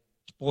guys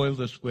spoiled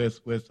us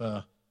with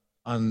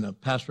on the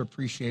Pastor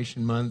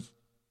Appreciation Month.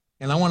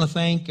 And I want to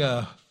thank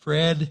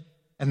Fred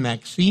and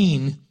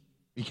Maxine,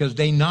 because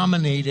they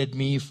nominated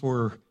me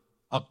for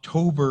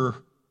October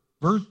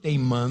birthday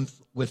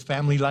month with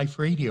Family Life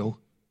Radio.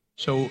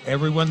 So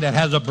everyone that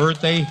has a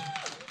birthday,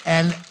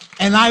 and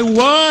I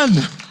won.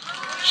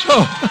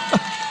 So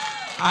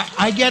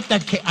I get a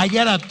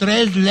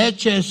tres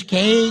leches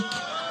cake,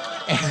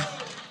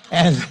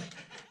 and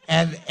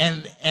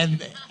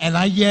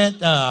I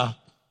get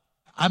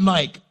I'm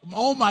like,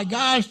 oh my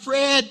gosh,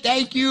 Fred,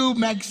 thank you,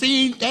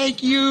 Maxine,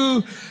 thank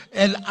you.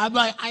 And I'm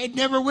like, I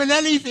never win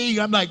anything.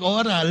 I'm like,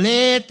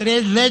 orale,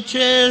 tres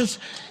leches.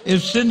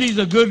 If Cindy's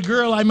a good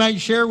girl, I might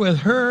share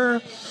with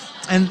her.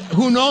 And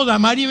who knows, I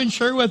might even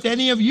share with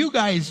any of you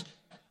guys.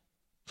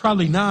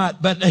 Probably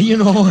not, but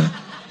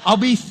I'll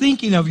be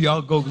thinking of you.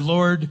 I'll go,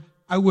 Lord,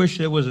 I wish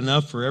there was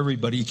enough for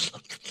everybody.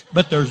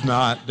 But there's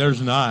not. But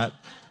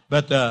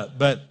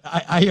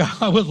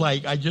I was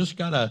like, I just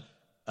got a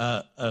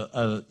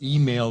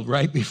email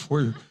right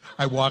before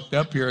I walked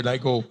up here, and I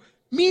go,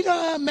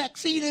 Mira,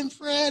 Maxine and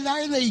Fred,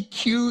 are they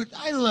cute?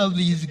 I love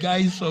these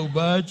guys so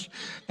much.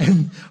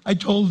 And I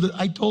told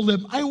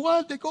them I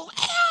want to go,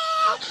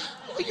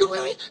 you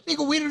really? They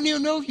go, we don't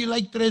even know if you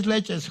like tres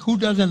leches. Who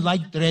doesn't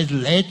like tres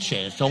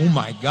leches? Oh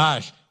my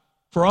gosh.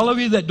 For all of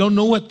you that don't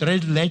know what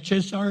tres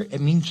leches are, it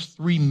means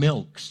 3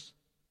 milks.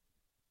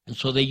 And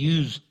so they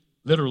use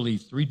literally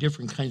 3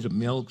 different kinds of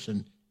milks,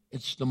 and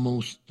it's the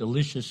most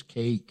delicious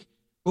cake.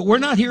 But we're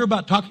not here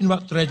about talking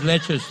about tres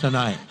leches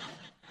tonight.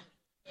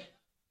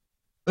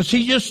 But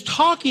see, just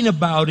talking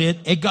about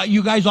it got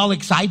you guys all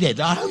excited.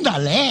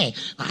 Andale,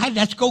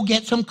 let's go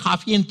get some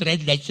coffee and tres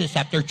leches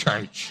after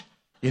church,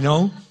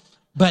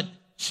 But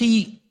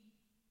see,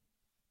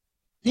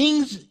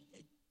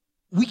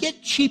 we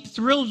get cheap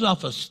thrills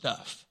off of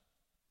stuff.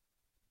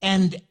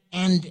 And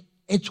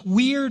it's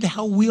weird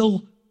how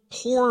we'll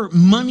pour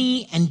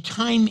money and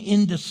time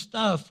into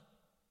stuff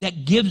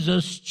that gives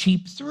us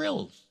cheap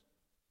thrills.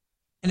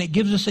 And it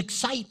gives us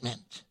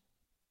excitement.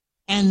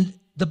 And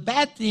the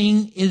bad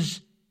thing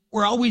is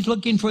we're always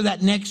looking for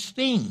that next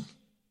thing.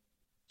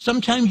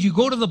 Sometimes you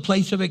go to the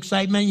place of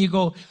excitement and you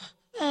go,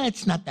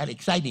 it's not that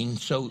exciting.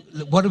 So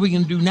what are we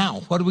going to do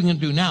now? What are we going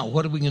to do now?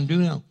 What are we going to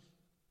do now?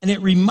 And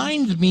it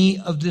reminds me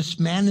of this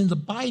man in the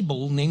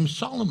Bible named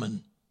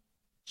Solomon.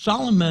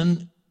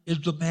 Solomon is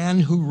the man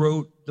who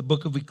wrote the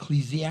book of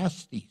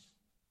Ecclesiastes.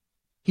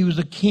 He was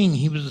a king.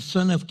 He was the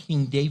son of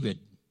King David.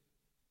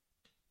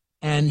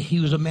 And he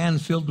was a man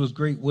filled with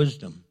great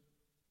wisdom.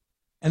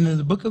 And in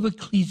the book of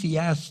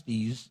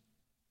Ecclesiastes,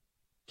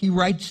 he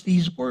writes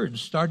these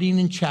words, starting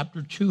in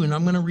chapter 2, and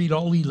I'm going to read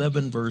all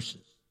 11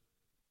 verses.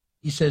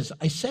 He says,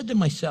 I said to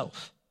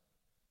myself,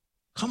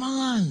 come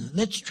on,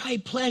 let's try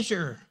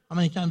pleasure. How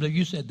many times have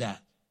you said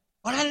that?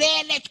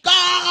 Let's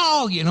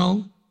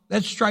go,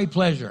 let's try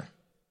pleasure.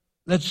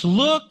 Let's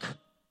look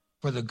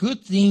for the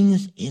good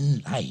things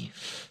in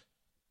life.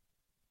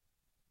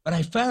 But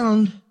I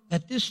found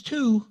that this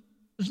too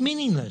was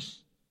meaningless.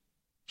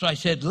 So I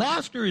said,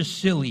 laughter is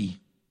silly.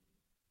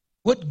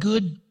 What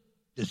good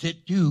does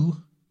it do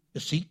to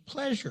seek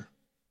pleasure?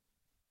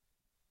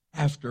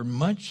 After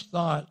much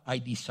thought, I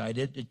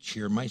decided to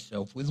cheer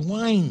myself with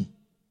wine.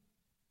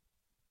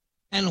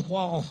 And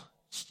while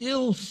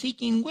still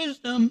seeking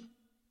wisdom,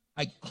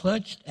 I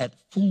clutched at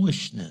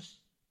foolishness.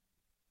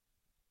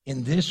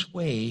 In this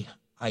way,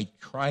 I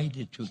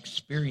tried to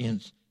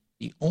experience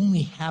the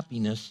only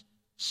happiness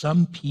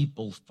some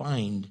people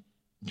find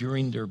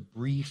during their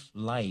brief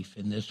life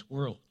in this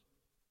world.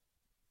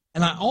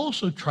 And I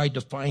also tried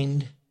to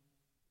find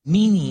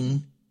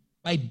meaning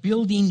by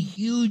building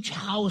huge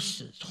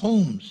houses,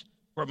 homes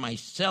for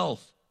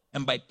myself,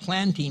 and by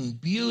planting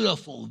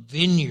beautiful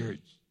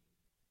vineyards.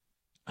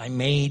 I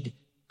made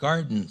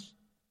gardens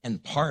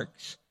and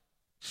parks,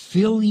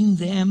 filling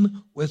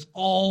them with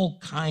all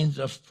kinds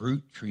of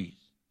fruit trees.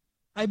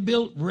 I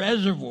built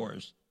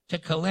reservoirs to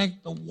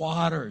collect the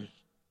waters,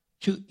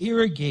 to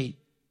irrigate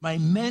my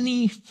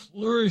many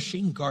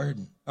flourishing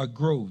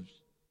groves.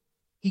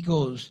 He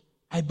goes,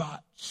 I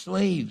bought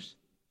slaves,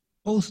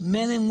 both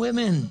men and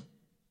women,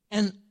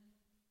 and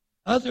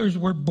others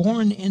were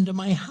born into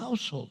my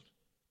household.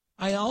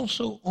 I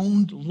also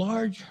owned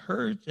large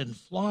herds and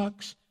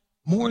flocks,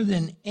 more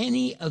than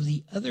any of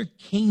the other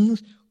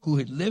kings who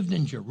had lived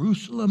in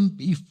Jerusalem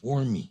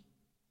before me.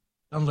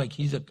 Sounds like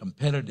he's a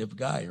competitive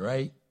guy,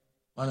 right?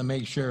 Want to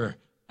make sure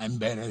I'm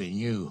better than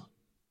you.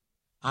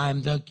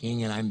 I'm the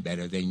king and I'm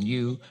better than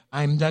you.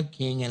 I'm the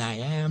king and I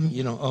am,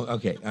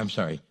 okay, I'm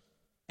sorry.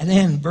 And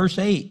then verse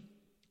 8,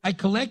 I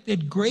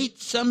collected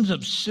great sums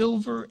of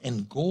silver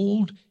and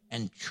gold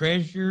and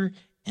treasure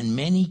and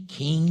many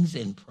kings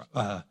and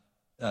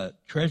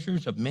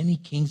treasures of many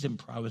kings and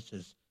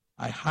provinces.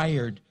 I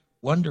hired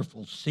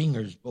wonderful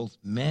singers, both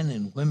men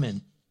and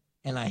women,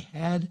 and I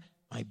had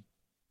my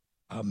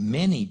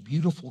many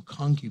beautiful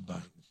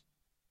concubines,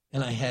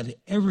 and I had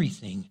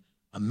everything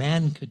a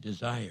man could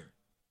desire.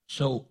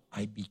 So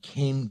I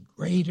became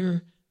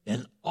greater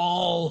than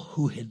all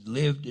who had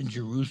lived in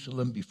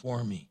Jerusalem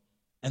before me,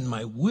 and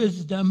my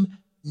wisdom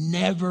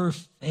never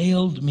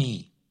failed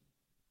me.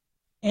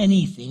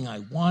 Anything I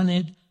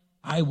wanted,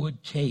 I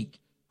would take.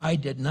 I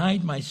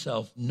denied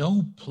myself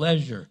no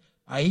pleasure.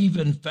 I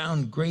even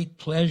found great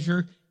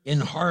pleasure in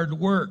hard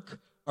work,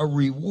 a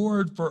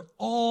reward for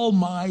all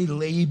my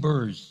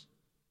labors.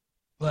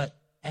 But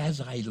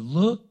as I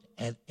looked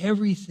at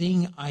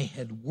everything I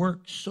had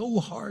worked so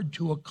hard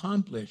to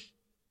accomplish,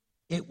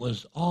 it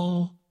was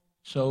all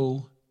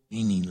so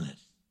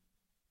meaningless,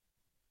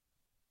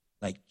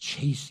 like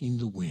chasing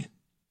the wind.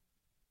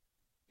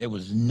 There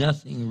was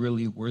nothing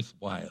really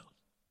worthwhile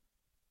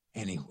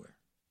anywhere.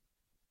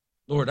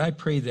 Lord, I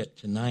pray that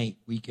tonight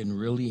we can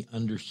really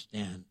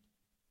understand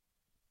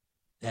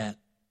that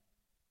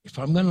if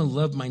I'm going to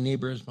love my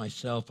neighbor as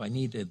myself, I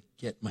need to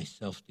get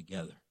myself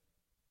together.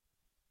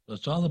 So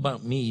it's all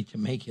about me to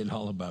make it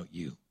all about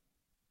you.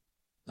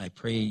 And I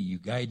pray you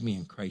guide me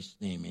in Christ's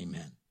name,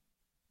 amen.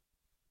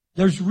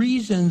 There's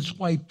reasons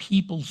why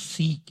people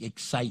seek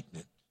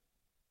excitement,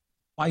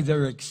 why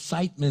they're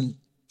excitement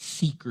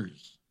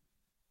seekers.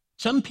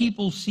 Some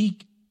people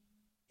seek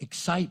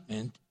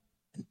excitement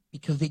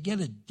because they get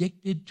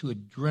addicted to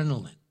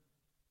adrenaline,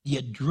 the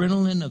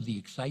adrenaline of the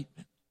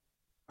excitement.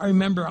 I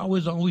remember I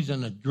was always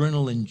an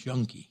adrenaline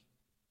junkie.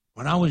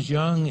 When I was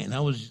young and I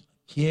was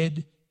a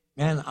kid,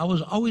 man, I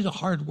was always a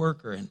hard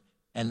worker.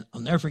 And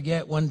I'll never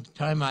forget one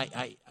time,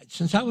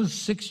 since I was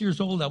 6 years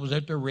old, I was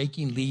out there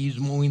raking leaves,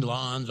 mowing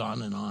lawns,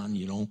 on and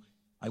on,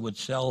 I would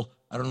sell,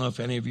 I don't know if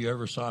any of you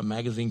ever saw a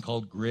magazine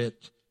called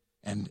Grit,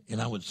 and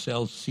I would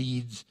sell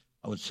seeds.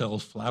 I would sell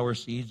flower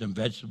seeds and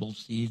vegetable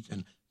seeds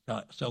and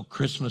sell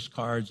Christmas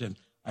cards, and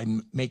I'd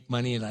make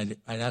money, and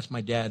I'd ask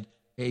my dad,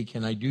 hey,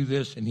 can I do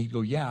this? And he'd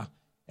go, yeah.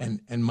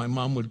 And my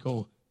mom would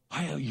go,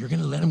 wow, you're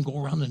going to let him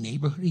go around the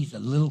neighborhood? He's a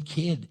little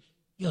kid.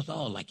 He goes,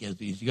 oh, like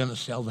he's going to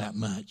sell that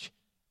much.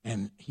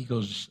 And he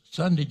goes,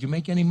 son, did you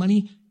make any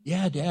money?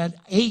 Yeah, Dad.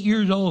 8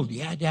 years old.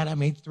 Yeah, Dad, I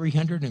made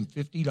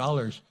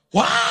 $350.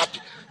 What?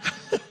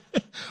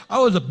 I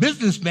was a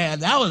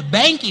businessman. I was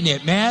banking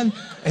it, man.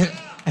 And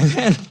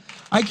then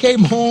I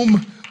came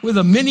home with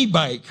a mini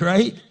bike,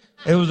 right?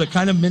 It was a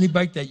kind of mini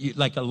bike that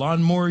like a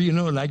lawnmower,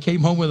 and I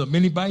came home with a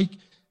mini bike.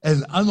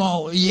 And I'm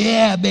all,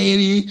 yeah,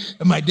 baby.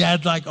 And my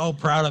dad's like all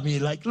proud of me.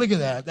 Like, look at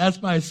that.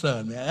 That's my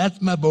son, man.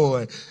 That's my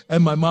boy.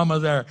 And my mama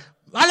there,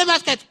 vale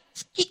más que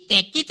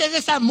quites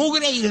esa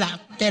mugre y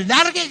te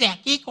largues de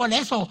aquí con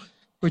eso.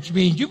 Which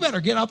means you better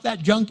get off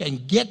that junk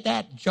and get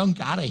that junk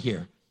out of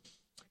here.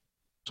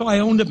 So I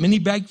owned a mini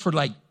bike for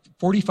like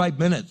 45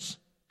 minutes.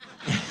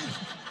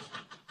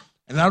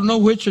 And I don't know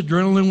which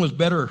adrenaline was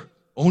better,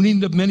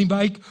 owning the mini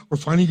bike or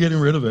finally getting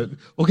rid of it.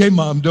 Okay,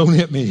 Mom, don't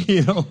hit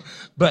me,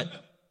 But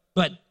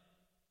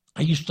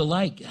I used to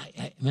I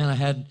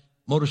had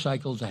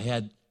motorcycles.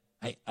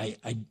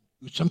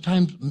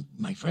 Sometimes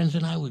my friends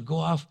and I would go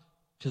off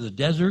to the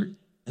desert,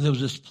 and there was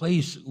this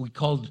place we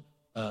called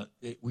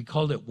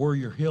it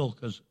Warrior Hill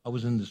because I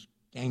was in this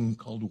gang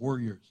called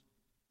Warriors.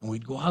 And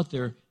we'd go out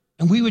there,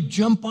 and we would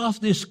jump off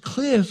this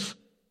cliff.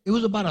 It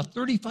was about a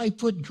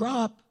 35-foot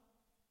drop,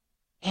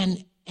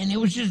 and it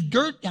was just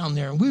dirt down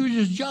there, and we would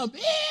just jump.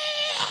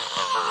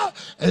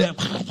 And then,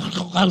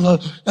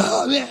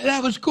 oh, man,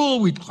 that was cool.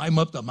 We'd climb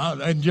up the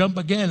mountain and jump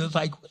again. It's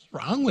like, what's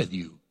wrong with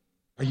you?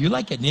 Are you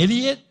like an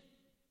idiot?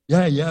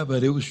 Yeah,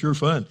 but it was sure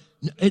fun.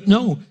 It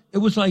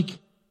was like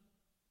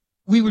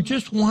we were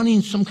just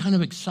wanting some kind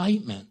of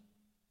excitement.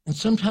 And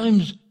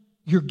sometimes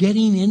you're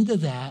getting into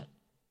that,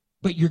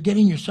 but you're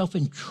getting yourself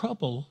in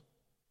trouble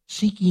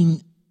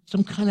seeking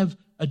some kind of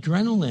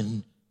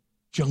adrenaline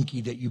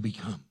junkie that you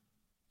become.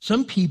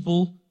 Some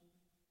people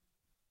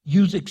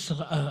use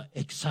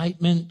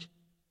excitement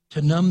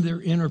to numb their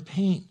inner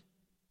pain.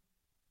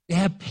 They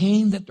have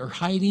pain that they're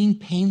hiding,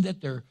 pain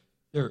that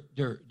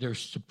they're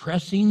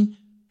suppressing,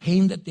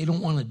 pain that they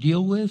don't want to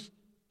deal with,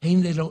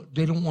 pain they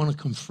don't want to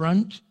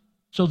confront.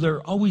 So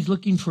they're always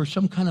looking for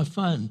some kind of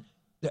fun.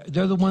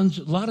 They're the ones,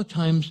 a lot of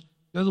times,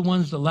 they're the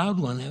ones, the loud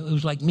one. It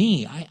was like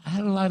me. I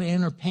had a lot of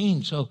inner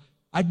pain, so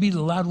I'd be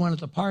the loud one at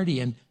the party,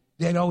 and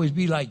they'd always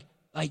be like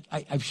I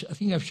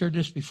think I've shared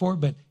this before,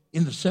 but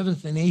in the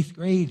 7th and 8th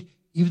grade,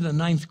 even the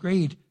 9th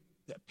grade,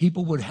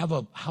 people would have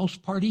a house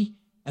party,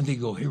 and they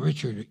go, "Hey,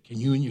 Richard, can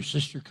you and your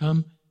sister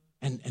come?"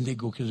 And they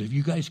go, "Because if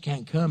you guys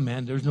can't come,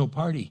 man, there's no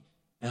party."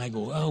 And I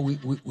go, "Oh,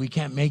 we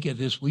can't make it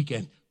this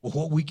weekend." "Well,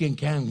 what weekend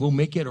can? We'll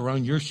make it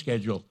around your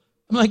schedule."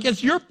 I'm like,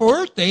 "It's your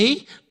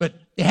birthday," but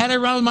they had it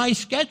around my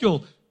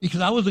schedule because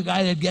I was the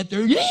guy that'd get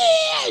there, you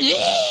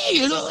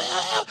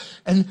know,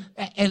 and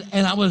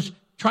I was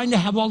trying to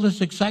have all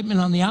this excitement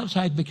on the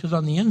outside because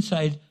on the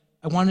inside,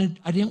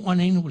 I didn't want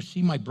anyone to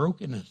see my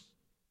brokenness.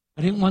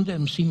 I didn't want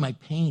them to see my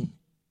pain.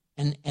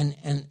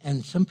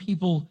 And some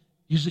people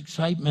use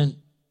excitement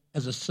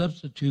as a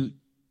substitute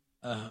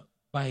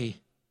by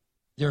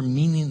their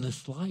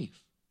meaningless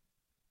life.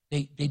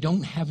 They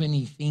don't have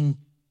anything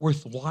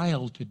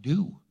worthwhile to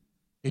do.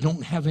 They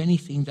don't have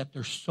anything that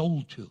they're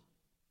sold to.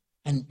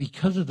 And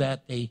because of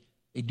that, they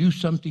do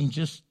something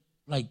just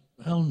like,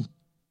 well,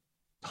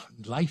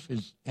 life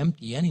is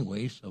empty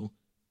anyway, so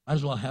might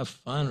as well have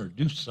fun or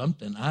do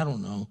something. I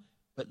don't know.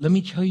 But let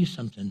me tell you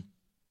something.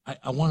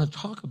 I want to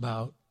talk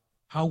about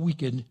how we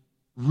can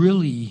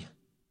really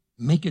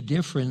make a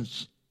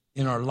difference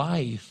in our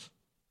life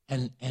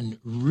and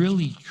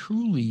really,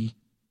 truly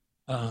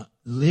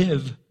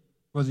live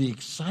for the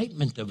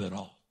excitement of it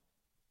all.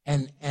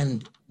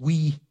 And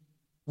we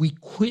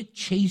quit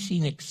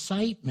chasing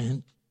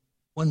excitement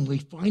when we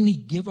finally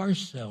give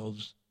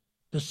ourselves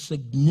to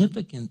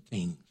significant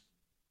things,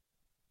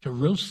 to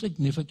real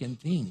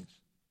significant things.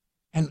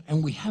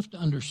 And we have to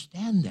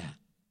understand that.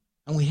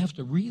 And we have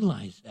to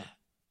realize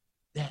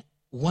that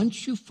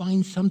once you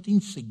find something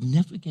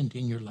significant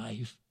in your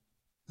life,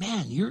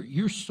 man,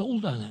 you're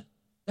sold on it.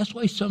 That's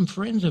why some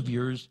friends of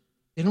yours,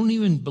 they don't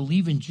even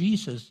believe in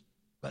Jesus,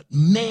 but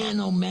man,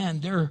 oh man,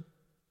 they're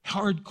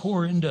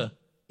hardcore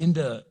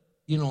into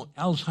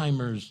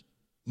Alzheimer's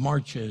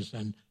marches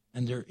and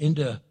they're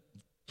into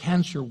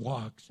cancer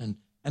walks and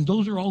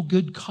those are all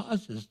good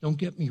causes, don't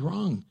get me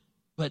wrong.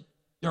 But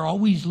they're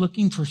always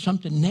looking for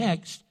something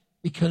next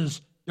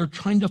because they're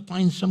trying to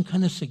find some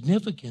kind of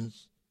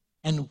significance.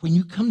 And when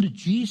you come to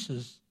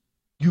Jesus,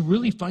 you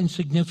really find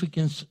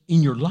significance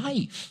in your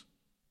life.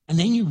 And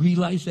then you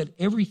realize that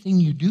everything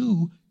you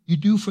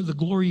do for the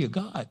glory of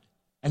God.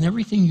 And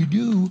everything you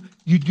do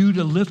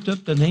to lift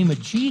up the name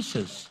of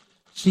Jesus.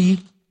 See,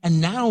 and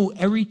now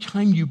every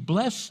time you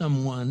bless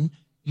someone,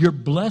 you're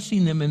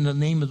blessing them in the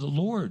name of the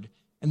Lord.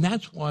 And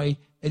that's why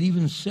it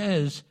even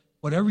says,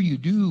 whatever you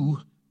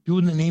do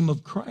in the name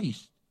of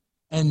Christ.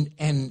 And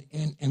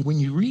when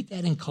you read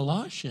that in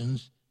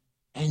Colossians,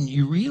 and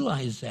you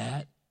realize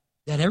that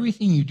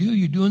everything you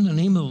do in the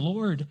name of the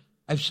Lord.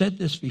 I've said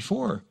this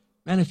before.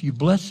 Man, if you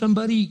bless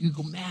somebody, you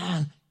go,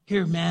 man,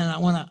 here, man, I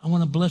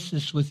want to bless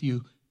this with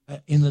you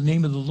in the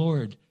name of the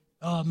Lord.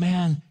 Oh,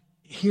 man,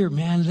 here,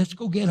 man, let's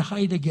go get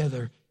high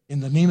together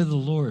in the name of the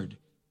Lord.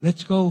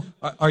 Let's go.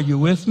 Are you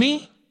with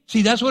me?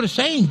 See, that's what it's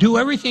saying. Do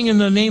everything in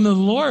the name of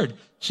the Lord.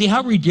 See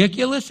how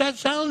ridiculous that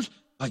sounds?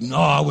 Like, no,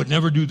 I would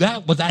never do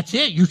that. Well, that's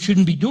it. You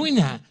shouldn't be doing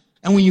that.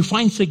 And when you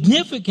find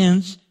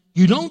significance,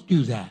 you don't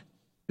do that.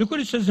 Look what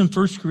it says in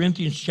 1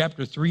 Corinthians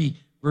chapter 3,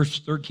 verse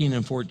 13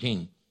 and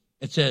 14.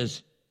 It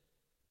says,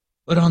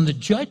 but on the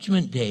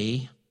judgment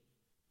day,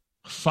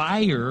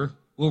 fire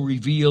will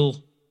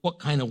reveal what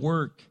kind of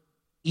work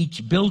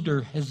each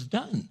builder has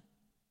done.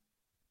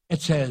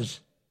 It says,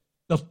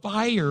 the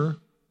fire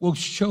will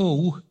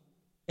show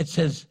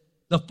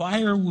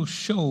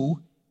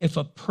if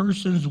a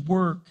person's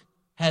work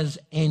has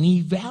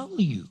any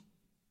value.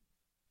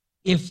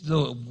 If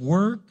the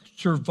work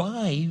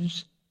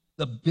survives,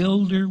 the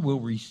builder will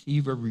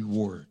receive a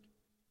reward.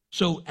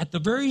 So at the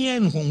very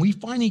end, when we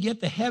finally get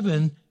to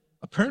heaven,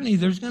 apparently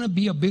there's going to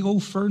be a big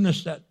old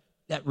furnace that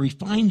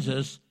refines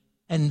us,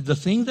 and the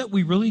things that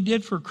we really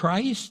did for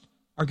Christ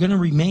are going to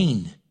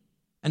remain,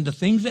 and the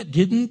things that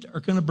didn't are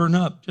going to burn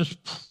up.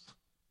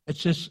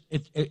 It's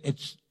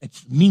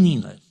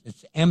meaningless.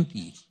 It's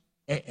empty,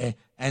 and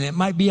it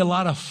might be a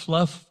lot of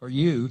fluff for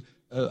you.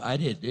 I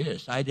did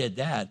this, I did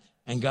that,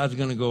 and God's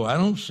going to go, I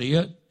don't see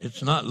it.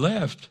 It's not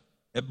left.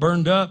 It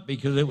burned up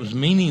because it was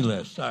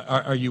meaningless.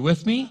 Are you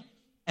with me?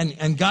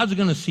 And God's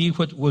going to see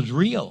what was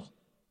real.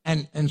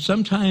 And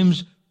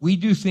sometimes we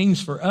do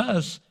things for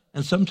us,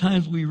 and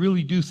sometimes we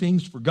really do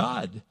things for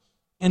God.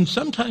 And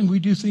sometimes we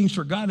do things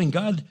for God, and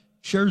God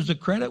shares the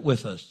credit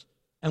with us.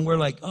 And we're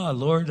like, oh,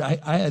 Lord,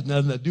 I had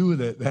nothing to do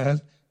with it,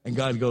 man. And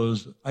God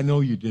goes, I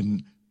know you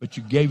didn't, but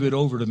you gave it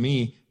over to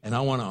me, and I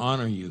want to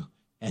honor you.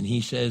 And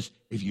he says,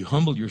 if you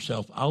humble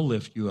yourself, I'll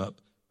lift you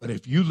up. But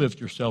if you lift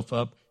yourself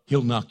up,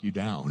 he'll knock you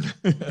down.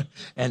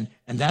 and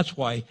that's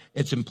why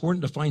it's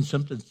important to find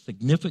something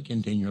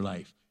significant in your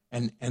life.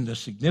 And the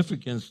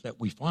significance that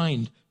we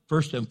find,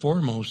 first and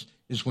foremost,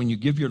 is when you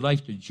give your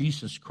life to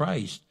Jesus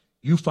Christ,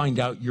 you find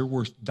out you're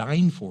worth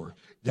dying for,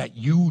 that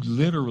you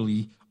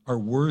literally are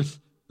worth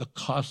the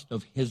cost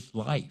of his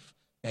life,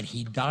 that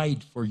he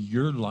died for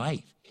your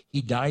life.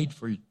 He died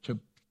to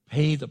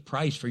pay the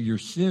price for your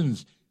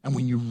sins. And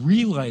when you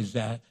realize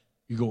that,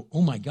 you go,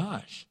 oh my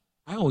gosh,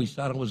 I always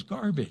thought I was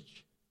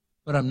garbage,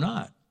 but I'm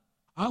not.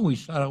 I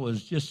always thought I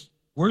was just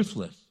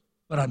worthless,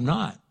 but I'm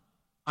not.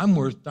 I'm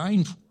worth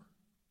dying for.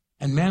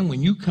 And man,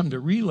 when you come to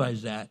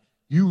realize that,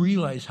 you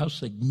realize how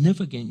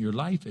significant your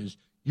life is.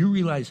 You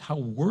realize how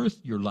worth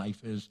your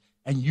life is,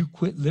 and you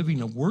quit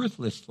living a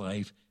worthless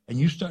life, and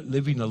you start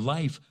living a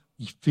life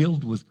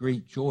filled with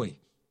great joy.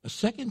 The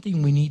second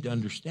thing we need to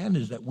understand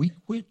is that we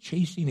quit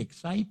chasing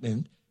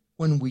excitement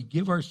when we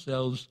give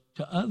ourselves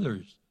to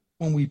others,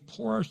 when we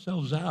pour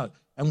ourselves out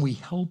and we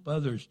help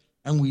others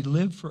and we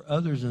live for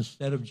others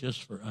instead of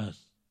just for us.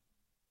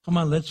 Come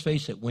on, let's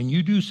face it. When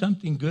you do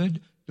something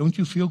good, don't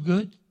you feel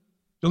good?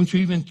 Don't you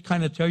even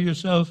kind of tell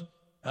yourself,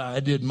 I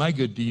did my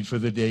good deed for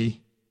the day?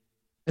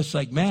 It's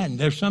like, man,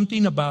 there's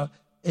something about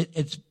it.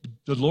 It's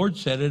the Lord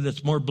said it.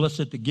 It's more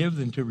blessed to give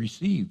than to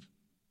receive.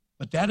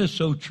 But that is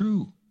so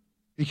true.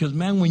 Because,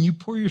 man, when you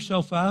pour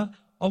yourself out,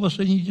 all of a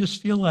sudden you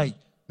just feel like,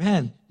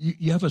 man,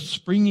 you have a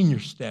spring in your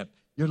step.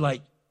 You're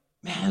like,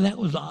 man, that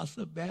was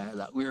awesome,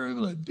 man. We were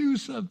able to do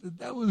something.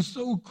 That was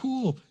so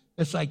cool.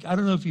 It's like, I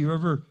don't know if you've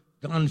ever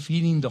gone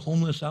feeding the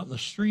homeless out in the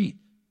street.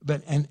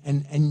 But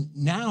and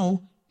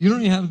now you don't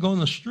even have to go in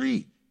the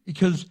street.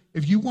 Because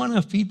if you want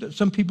to feed,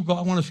 some people go,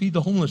 I want to feed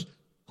the homeless.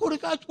 Go to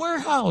God's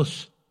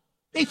warehouse.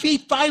 They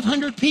feed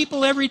 500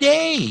 people every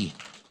day.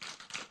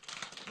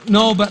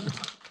 No, but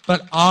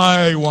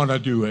I want to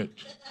do it.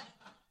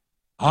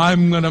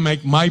 I'm going to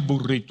make my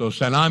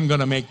burritos, and I'm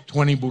going to make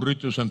 20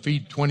 burritos and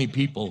feed 20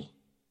 people.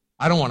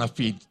 I don't want to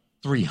feed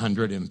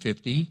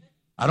 350.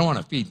 I don't want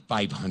to feed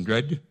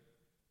 500.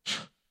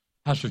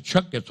 Pastor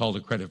Chuck gets all the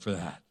credit for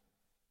that.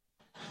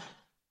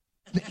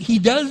 He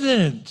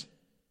doesn't.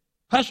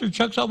 Pastor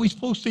Chuck's always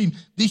posting,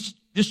 this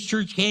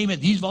church came,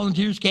 and these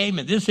volunteers came,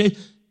 and this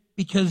is,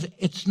 because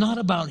it's not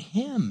about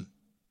him.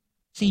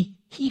 See,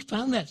 he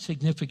found that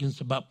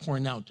significance about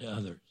pouring out to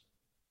others.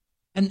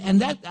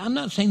 And that, I'm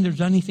not saying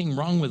there's anything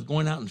wrong with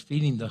going out and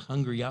feeding the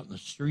hungry out in the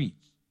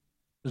streets,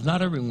 because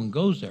not everyone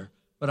goes there.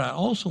 But I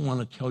also want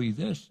to tell you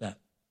this, that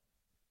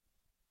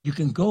you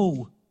can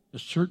go to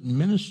certain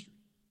ministries.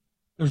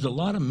 There's a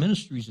lot of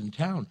ministries in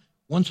town.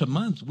 Once a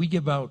month, we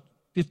give out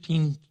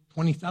 15,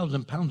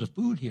 20,000 pounds of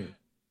food here.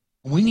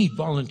 And we need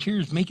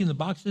volunteers making the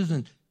boxes.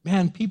 And,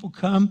 man, people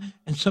come,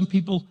 and some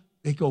people,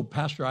 they go,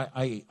 Pastor,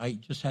 I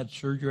just had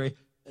surgery.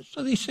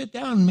 So they sit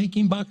down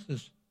making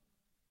boxes.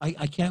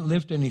 I can't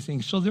lift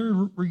anything. So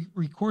they're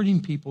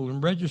recording people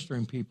and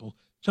registering people.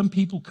 Some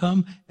people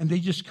come, and they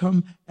just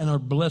come and are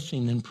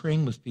blessing and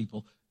praying with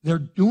people. They're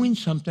doing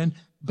something,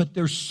 but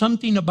there's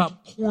something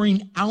about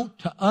pouring out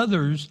to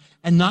others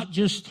and not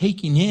just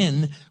taking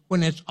in.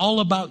 When it's all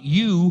about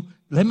you,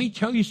 let me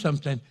tell you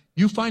something.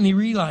 You finally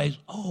realize,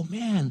 oh,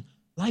 man,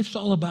 life's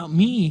all about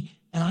me,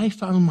 and I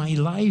found my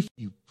life.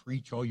 You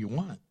preach all you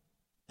want.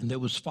 And there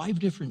was 5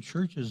 different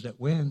churches that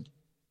went,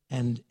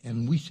 and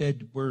we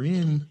said, we're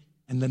in.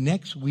 And the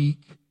next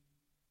week,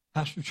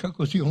 Pastor Chuck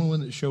was the only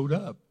one that showed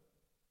up.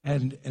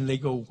 And they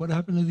go, what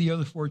happened to the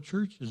other 4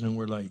 churches? And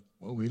we're like,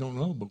 well, we don't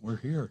know, but we're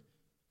here.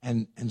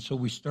 And so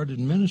we started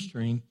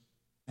ministering.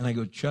 And I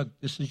go, Chuck,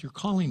 this is your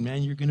calling,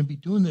 man. You're going to be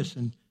doing this.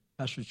 And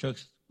Pastor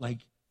Chuck's like,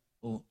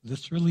 well,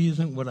 this really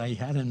isn't what I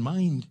had in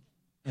mind.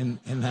 And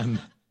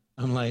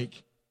I'm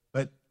like,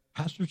 but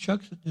Pastor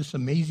Chuck's this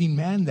amazing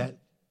man that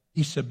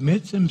he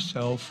submits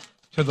himself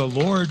to the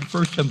Lord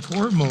first and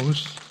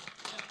foremost.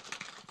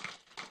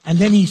 And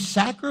then he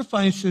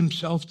sacrificed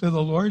himself to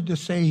the Lord to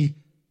say,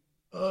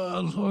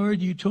 Lord,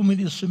 you told me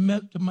to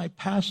submit to my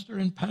pastor,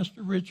 and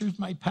Pastor Richard's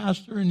my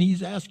pastor, and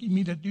he's asking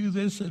me to do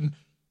this. And,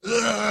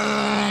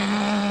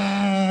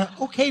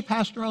 okay,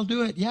 Pastor, I'll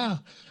do it. Yeah.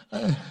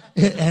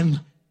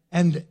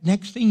 And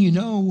next thing you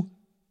know,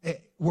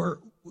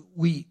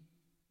 we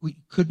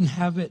couldn't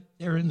have it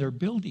there in their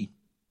building.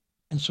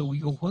 And so we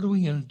go, what are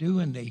we going to do?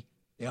 And they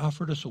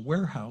offered us a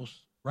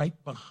warehouse right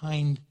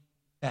behind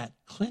that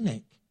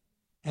clinic.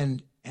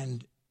 And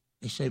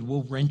they said,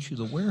 we'll rent you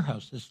the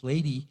warehouse, this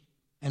lady.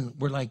 And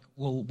we're like,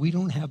 well, we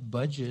don't have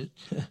budget.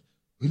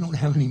 We don't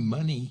have any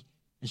money.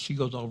 And she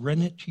goes, I'll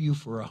rent it to you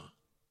for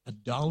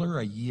 $1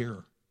 a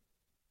year.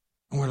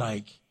 And we're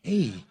like,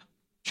 hey,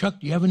 Chuck,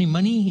 do you have any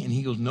money? And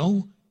he goes,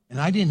 no.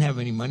 And I didn't have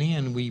any money.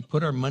 And we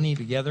put our money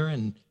together,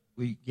 and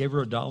we gave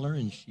her $1,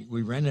 and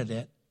we rented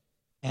it.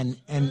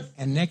 And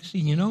next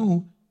thing you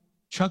know,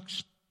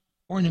 Chuck's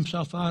pouring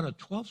himself out a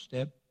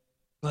 12-step,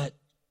 but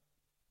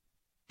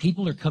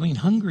people are coming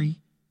hungry,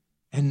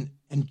 and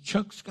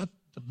Chuck's got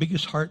the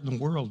biggest heart in the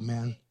world,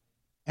 man.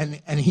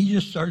 And he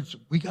just starts,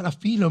 we got to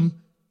feed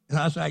them. And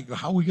I was like,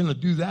 how are we going to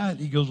do that?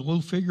 He goes, we'll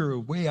figure a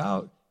way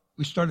out.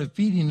 We started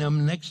feeding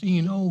them. Next thing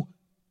you know,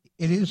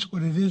 it is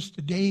what it is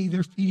today.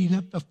 They're feeding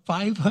up to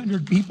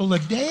 500 people a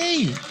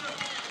day.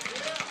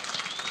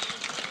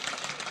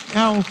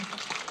 Now,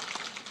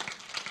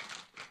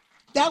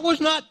 that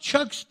was not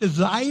Chuck's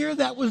desire.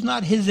 That was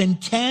not his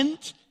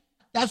intent.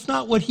 That's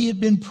not what he had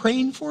been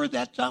praying for.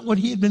 That's not what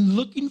he had been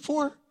looking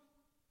for.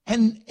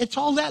 And it's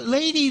all that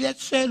lady that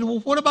said, well,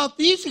 what about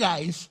these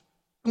guys?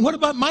 And what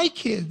about my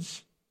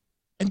kids?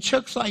 And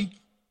Chuck's like,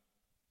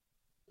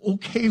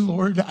 okay,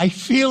 Lord, I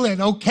feel it.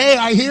 Okay,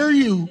 I hear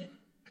you.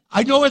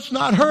 I know it's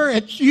not her,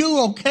 it's you,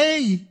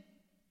 okay?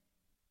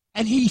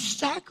 And he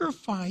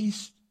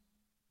sacrificed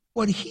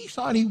what he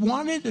thought he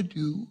wanted to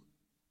do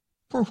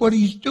for what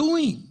he's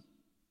doing.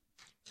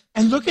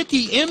 And look at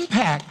the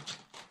impact.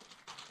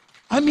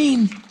 I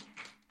mean,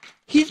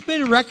 he's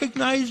been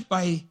recognized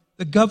by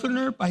the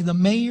governor, by the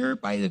mayor,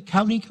 by the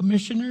county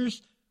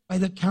commissioners, by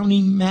the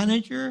county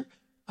manager.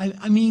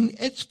 I mean,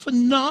 it's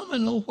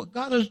phenomenal what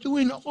God is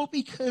doing, all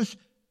because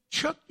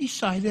Chuck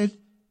decided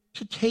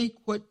to take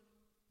what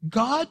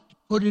God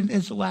put in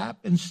his lap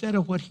instead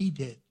of what he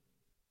did.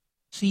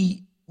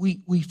 See,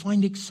 we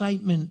find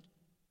excitement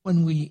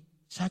when we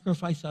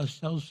sacrifice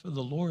ourselves for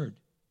the Lord.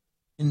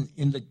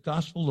 In the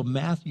Gospel of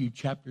Matthew,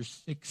 chapter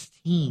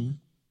 16,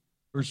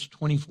 verse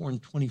 24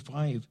 and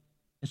 25,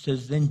 it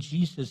says, then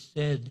Jesus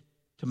said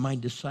to my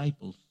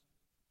disciples,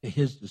 to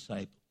his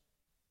disciples,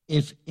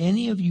 if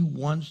any of you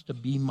wants to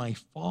be my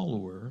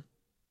follower,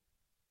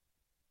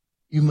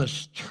 you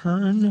must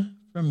turn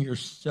from your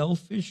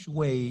selfish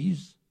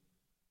ways.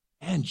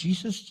 And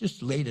Jesus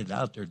just laid it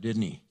out there,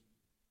 didn't he?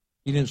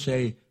 He didn't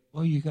say,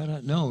 well, you got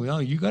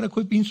to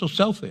quit being so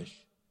selfish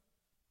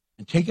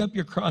and take up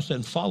your cross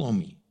and follow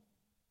me.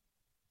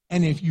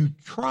 And if you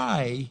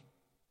try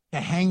to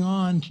hang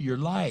on to your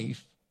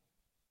life,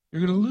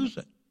 you're going to lose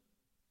it.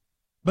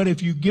 But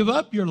if you give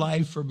up your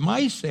life for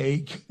my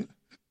sake,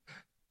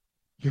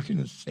 you're going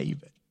to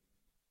save it.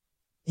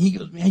 And he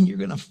goes, man, you're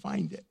going to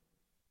find it.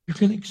 You're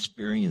going to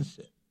experience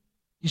it.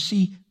 You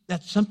see,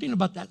 that's something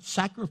about that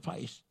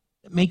sacrifice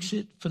that makes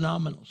it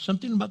phenomenal.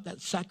 Something about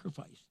that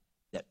sacrifice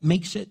that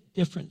makes it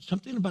different.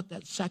 Something about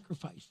that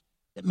sacrifice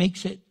that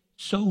makes it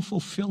so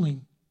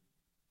fulfilling.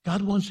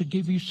 God wants to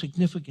give you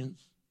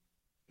significance.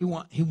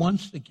 He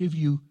wants to give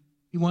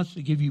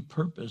you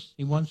purpose.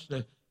 He wants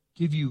to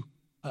give you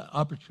an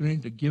opportunity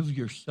to give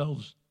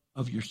yourselves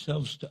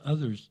to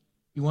others.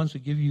 He wants to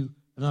give you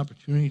an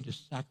opportunity to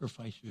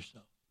sacrifice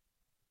yourself.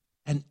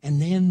 And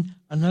then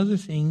another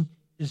thing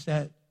is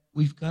that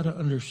we've got to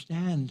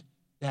understand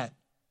that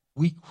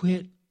we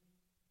quit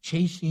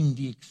chasing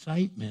the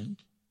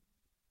excitement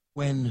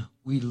when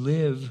we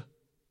live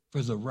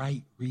for the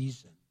right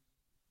reason.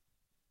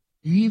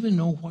 Do you even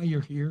know why you're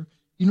here?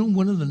 You know,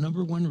 one of the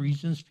number one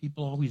reasons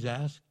people always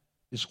ask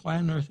is, why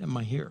on earth am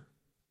I here?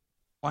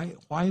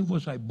 Why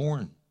was I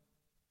born?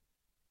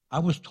 I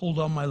was told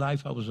all my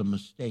life I was a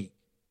mistake.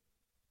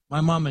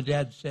 My mom and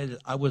dad said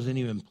I wasn't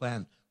even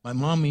planned. My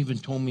mom even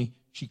told me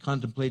she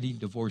contemplated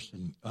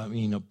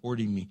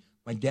aborting me.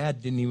 My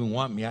dad didn't even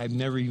want me. I've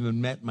never even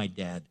met my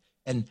dad.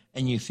 And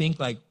you think,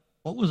 like,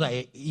 what was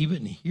I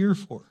even here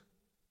for?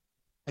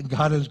 And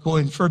God is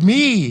going, for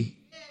me.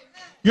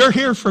 You're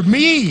here for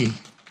me.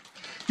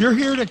 You're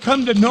here to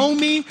come to know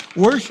me,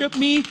 worship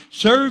me,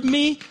 serve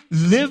me,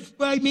 live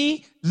by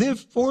me, live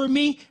for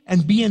me,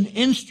 and be an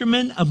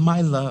instrument of my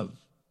love.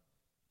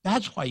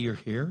 That's why you're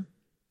here.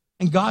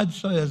 And God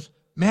says,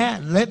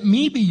 man, let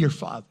me be your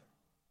father.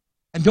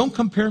 And don't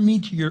compare me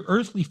to your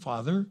earthly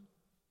father,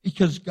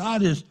 because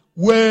God is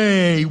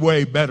way,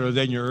 way better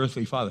than your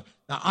earthly father.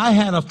 Now, I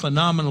had a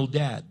phenomenal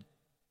dad.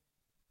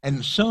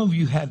 And some of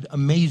you had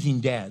amazing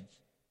dads.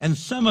 And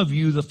some of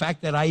you, the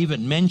fact that I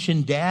even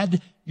mentioned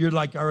dad, you're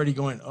like already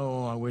going,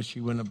 oh, I wish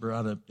he wouldn't have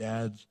brought up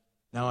dads.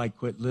 Now I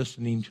quit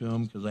listening to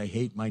him because I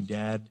hate my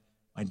dad.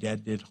 My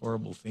dad did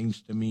horrible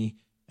things to me,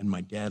 and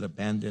my dad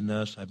abandoned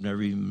us. I've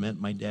never even met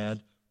my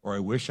dad, or I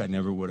wish I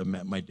never would have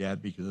met my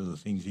dad because of the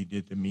things he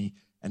did to me,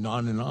 and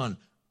on and on.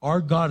 Our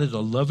God is a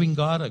loving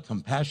God, a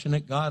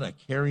compassionate God, a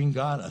caring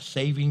God, a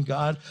saving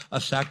God,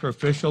 a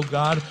sacrificial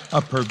God, a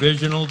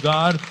provisional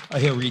God,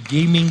 a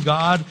redeeming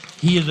God.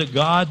 He is a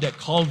God that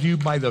calls you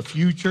by the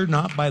future,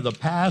 not by the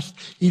past.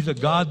 He's a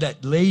God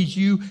that lays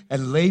you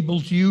and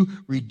labels you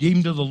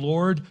redeemed of the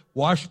Lord,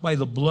 washed by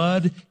the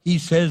blood. He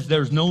says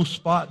there's no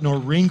spot nor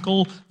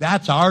wrinkle.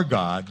 That's our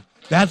God.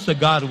 That's the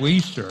God we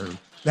serve.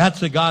 That's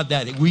the God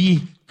that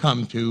we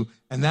come to.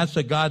 And that's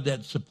a God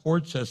that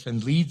supports us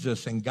and leads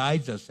us and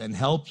guides us and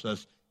helps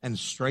us and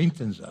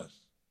strengthens us.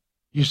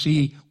 You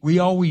see, we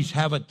always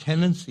have a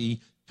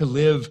tendency to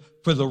live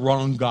for the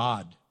wrong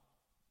God.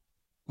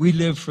 We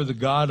live for the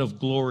God of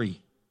glory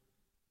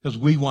because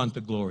we want the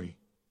glory.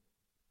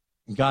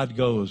 And God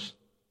goes,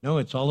 no,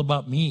 it's all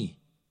about me.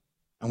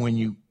 And when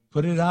you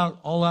put it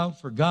all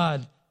out for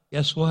God,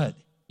 guess what?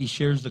 He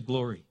shares the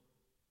glory.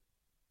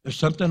 There's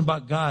something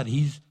about God.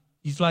 He's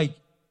like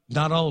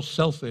not all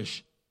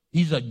selfish.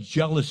 He's a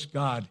jealous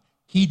God.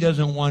 He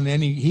don't want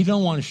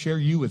to share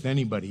you with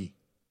anybody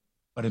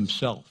but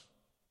himself.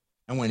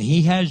 And when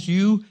he has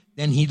you,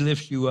 then he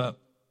lifts you up.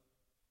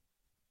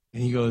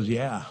 And he goes,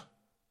 yeah.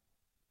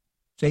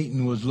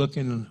 Satan was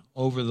looking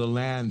over the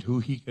land who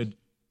he could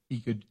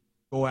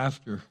go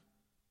after.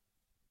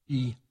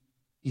 He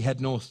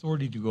had no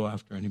authority to go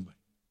after anybody.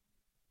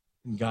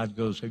 And God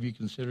goes, have you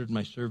considered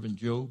my servant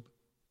Job?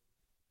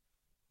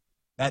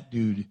 That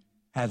dude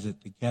has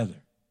it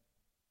together.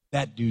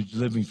 That dude's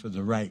living for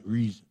the right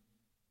reason.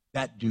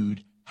 That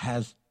dude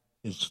has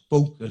his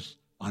focus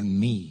on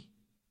me.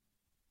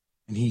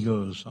 And he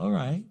goes, all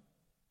right,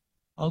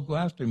 I'll go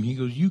after him. He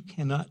goes, you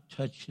cannot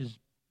touch his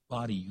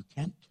body. You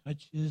can't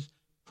touch his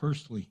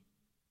personally.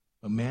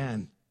 But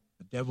man,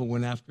 the devil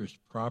went after his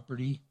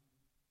property,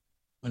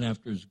 went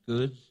after his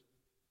goods,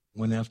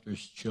 went after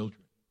his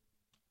children.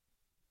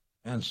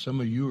 And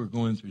some of you are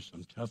going through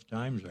some tough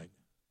times right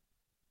now.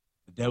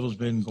 The devil's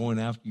been going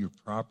after your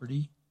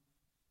property.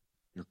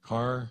 Your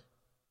car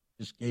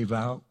just gave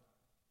out.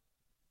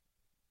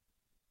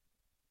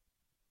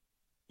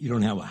 You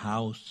don't have a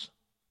house.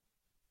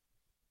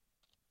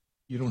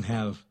 You don't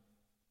have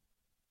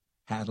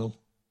cattle,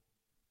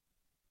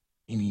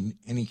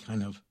 any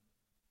kind of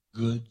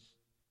goods,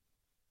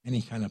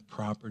 any kind of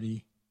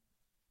property.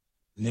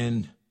 And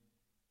then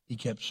he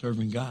kept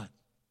serving God.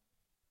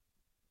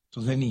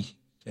 So then he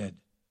said,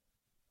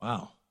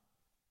 wow,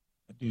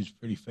 that dude's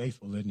pretty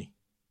faithful, isn't he?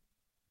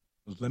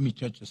 He goes, let me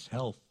touch his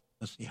health.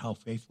 Let's see how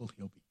faithful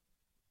he'll be.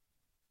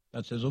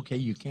 God says, okay,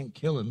 you can't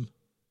kill him.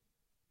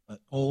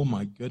 But oh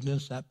my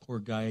goodness, that poor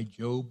guy,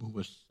 Job, who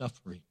was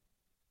suffering.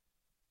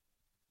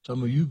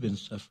 Some of you have been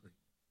suffering.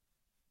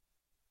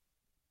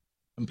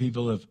 Some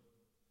people have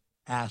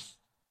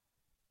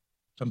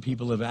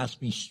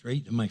asked me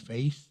straight in my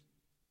face,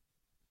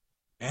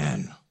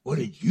 man, what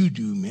did you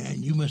do,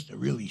 man? You must have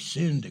really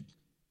sinned to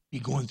be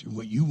going through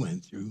what you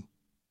went through.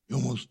 You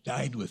almost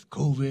died with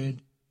COVID.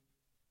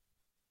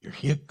 Your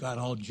hip got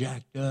all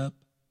jacked up.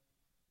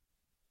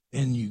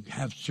 Then you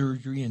have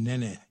surgery, and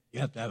then you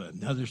have to have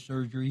another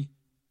surgery.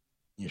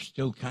 You're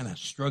still kind of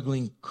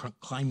struggling,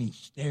 climbing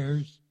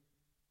stairs.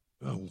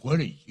 Well, what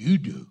did you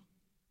do?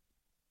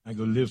 I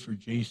go, live for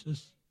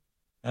Jesus.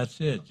 That's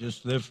it.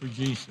 Just live for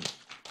Jesus.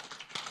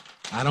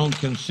 I don't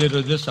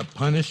consider this a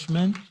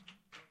punishment.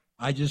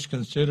 I just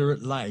consider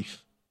it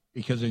life.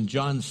 Because in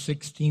John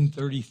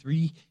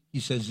 16:33, he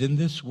says, in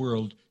this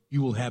world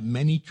you will have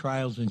many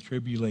trials and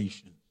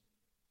tribulations.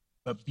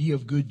 But be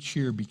of good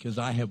cheer because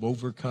I have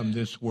overcome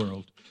this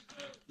world.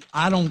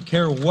 I don't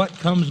care what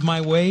comes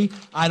my way.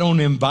 I don't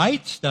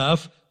invite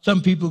stuff.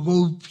 Some people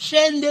go,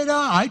 send it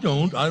on. I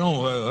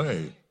don't.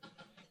 Hey,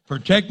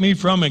 protect me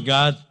from it,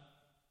 God.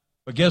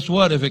 But guess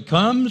what? If it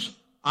comes,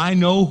 I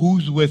know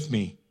who's with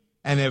me.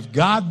 And if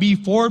God be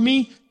for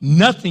me,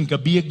 nothing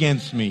could be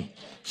against me.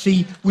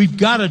 See, we've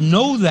got to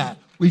know that.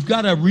 We've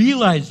got to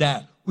realize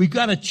that. We've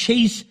got to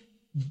chase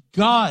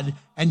God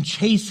and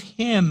chase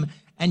him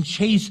and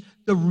chase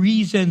the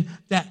reason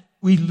that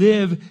we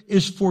live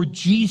is for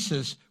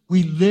Jesus.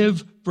 We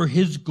live for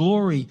his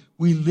glory.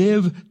 We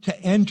live to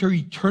enter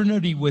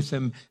eternity with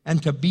him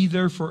and to be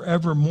there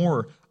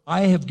forevermore.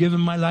 I have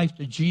given my life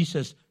to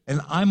Jesus,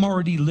 and I'm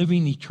already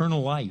living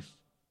eternal life.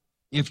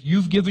 If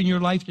you've given your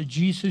life to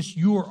Jesus,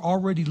 you are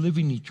already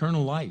living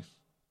eternal life.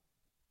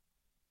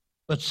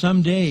 But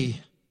someday,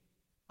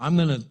 I'm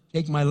going to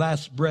take my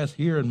last breath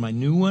here, and my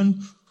new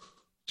one,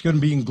 it's going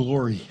to be in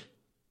glory.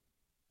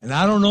 And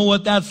I don't know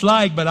what that's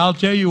like, but I'll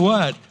tell you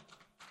what,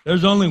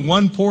 there's only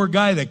one poor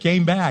guy that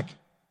came back,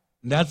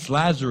 and that's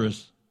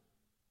Lazarus.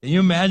 Can you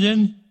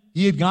imagine?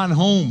 He had gone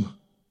home.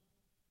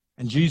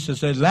 And Jesus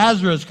said,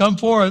 Lazarus, come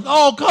forth.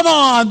 Oh, come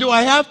on, do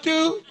I have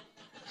to?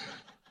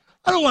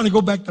 I don't want to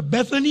go back to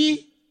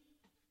Bethany.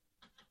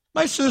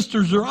 My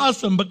sisters are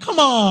awesome, but come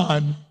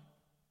on.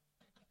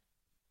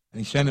 And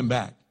he sent him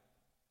back.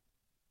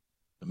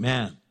 But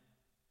man,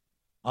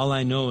 all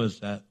I know is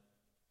that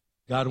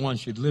God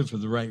wants you to live for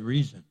the right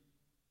reason.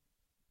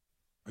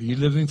 Are you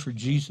living for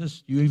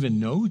Jesus? Do you even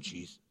know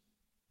Jesus?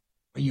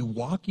 Are you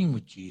walking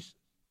with Jesus?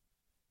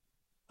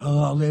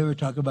 Oh, all they ever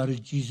talk about is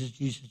Jesus,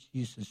 Jesus,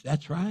 Jesus.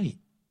 That's right.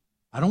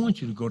 I don't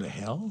want you to go to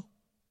hell.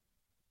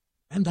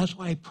 And that's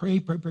why I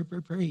pray.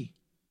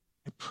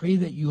 I pray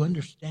that you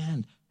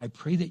understand. I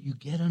pray that you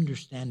get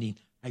understanding.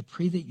 I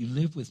pray that you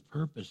live with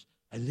purpose.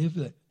 I live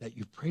that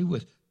you pray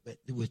with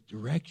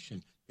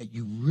direction, that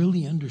you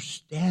really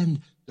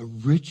understand the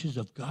riches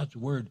of God's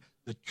word,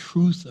 the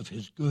truth of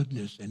his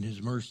goodness and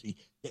his mercy,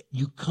 that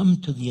you come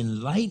to the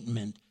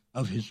enlightenment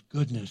of his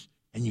goodness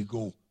and you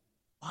go,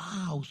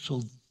 wow,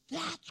 so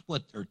that's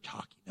what they're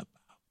talking about.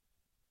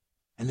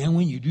 And then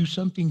when you do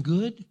something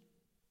good,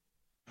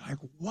 you're like,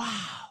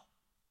 wow.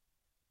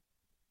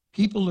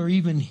 People are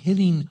even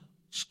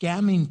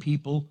scamming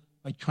people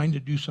by trying to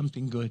do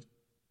something good.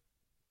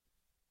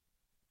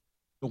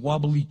 The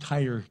wobbly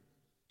tire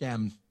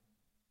scam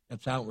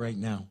that's out right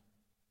now.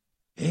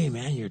 Hey,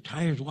 man, your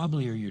tire's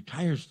wobbly or your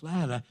tire's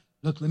flat.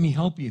 Look, let me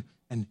help you.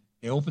 And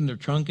they open their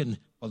trunk, and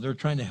while they're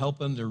trying to help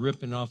them, they're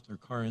ripping off their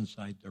car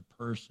inside, their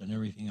purse and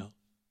everything else.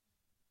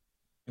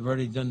 They've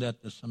already done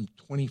that to some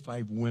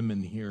 25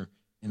 women here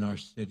in our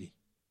city.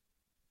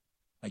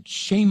 Like,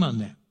 shame on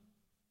them.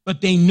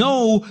 But they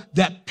know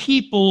that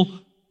people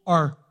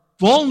are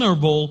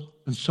vulnerable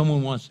when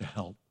someone wants to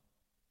help.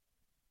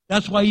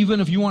 That's why even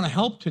if you want to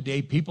help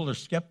today, people are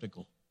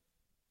skeptical.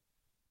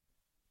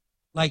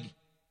 Like,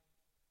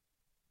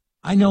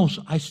 I know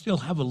I still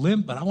have a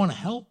limp, but I want to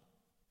help.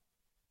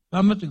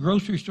 I'm at the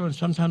grocery store, and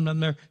sometimes I'm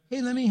there.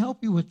 Hey, let me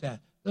help you with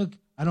that. Look,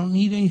 I don't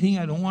need anything.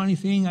 I don't want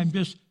anything. I'm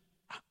just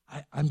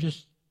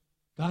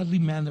godly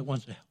man that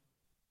wants to help.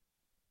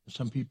 And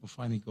some people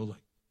finally go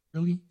like,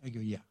 really? I go,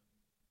 yeah.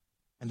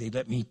 And they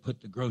let me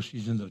put the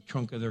groceries in the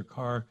trunk of their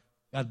car.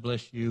 God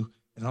bless you.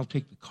 And I'll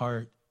take the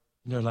cart.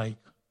 And they're like,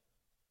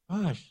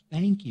 gosh,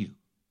 thank you.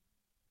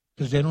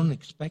 Because they don't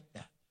expect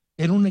that.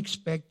 They don't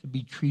expect to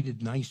be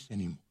treated nice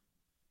anymore.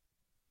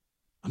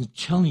 I'm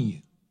telling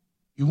you,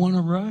 you want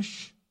to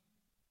rush?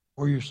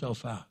 Pour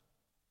yourself out.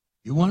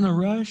 You want to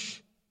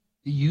rush?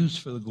 Be used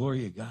for the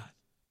glory of God.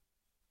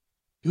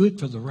 Do it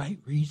for the right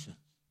reasons.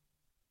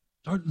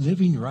 Start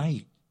living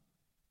right.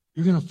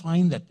 You're going to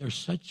find that there's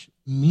such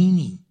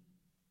meaning.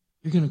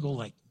 You're going to go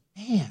like,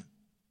 man,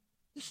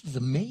 this is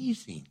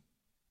amazing.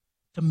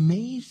 It's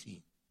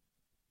amazing.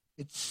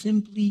 It's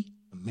simply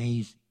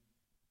amazing.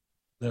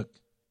 Look,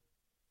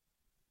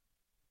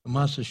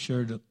 Tomas has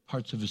shared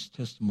parts of his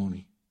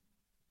testimony.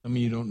 Some of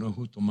you don't know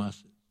who Tomas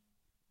is.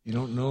 You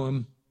don't know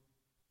him,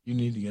 you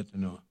need to get to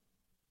know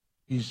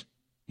him.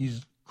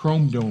 He's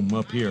Chrome Dome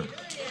up here.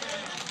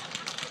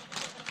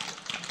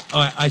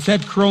 I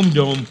said Chrome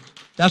Dome.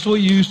 That's what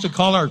you used to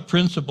call our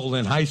principal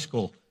in high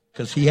school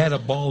because he had a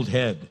bald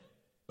head.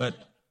 But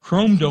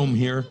Chrome Dome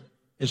here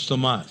is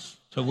Tomas.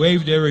 So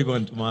wave to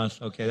everyone, Tomas.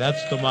 Okay,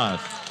 that's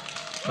Tomas.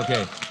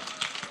 Okay.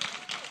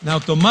 Now,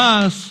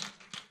 Tomas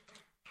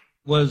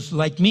was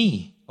like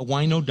me, a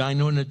wino,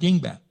 dino, and a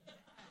dingbat.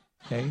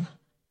 Okay?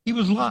 He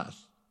was lost.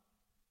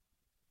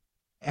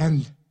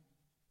 And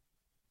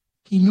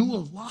he knew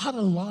a lot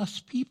of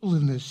lost people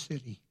in this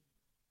city.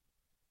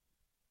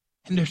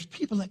 And there's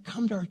people that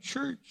come to our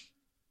church.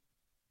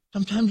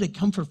 Sometimes they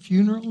come for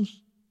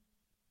funerals.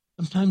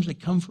 Sometimes they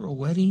come for a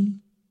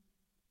wedding.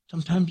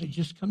 Sometimes they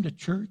just come to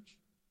church.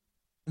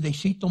 And they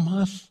see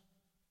Tomas.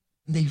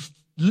 And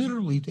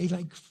they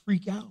like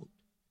freak out.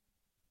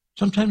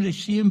 Sometimes they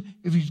see him,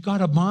 if he's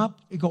got a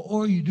mop, they go,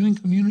 oh, are you doing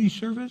community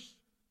service?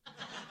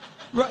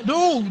 Right?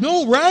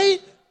 No, right?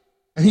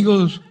 And he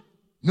goes,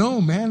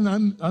 no, man,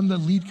 I'm the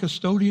lead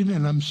custodian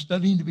and I'm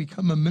studying to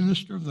become a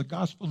minister of the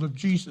gospel of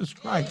Jesus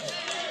Christ.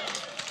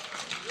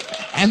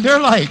 And they're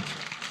like,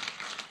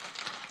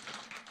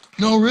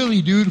 no,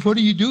 really, dude, what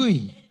are you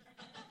doing?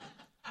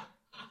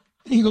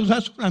 And he goes,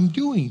 that's what I'm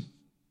doing.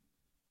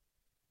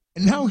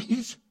 And now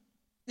he's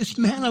this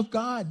man of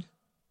God.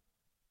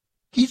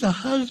 He's a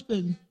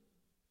husband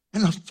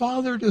and a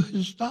father to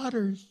his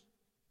daughters.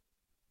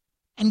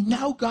 And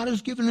now God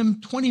has given him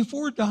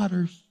 24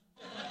 daughters.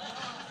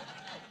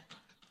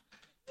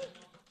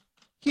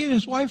 He and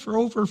his wife are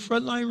over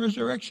Frontline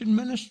Resurrection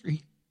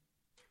Ministry.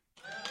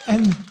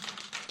 And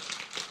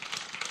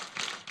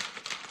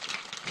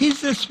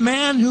he's this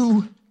man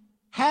who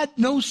had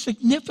no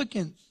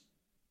significance,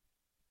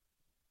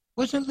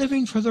 wasn't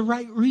living for the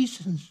right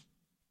reasons.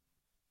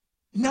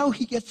 Now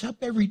he gets up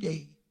every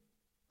day,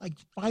 like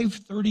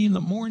 5:30 in the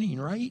morning,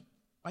 right?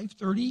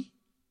 5:30?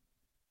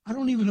 I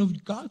don't even know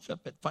if God's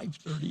up at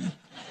 5:30.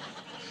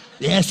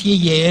 Yes,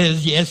 he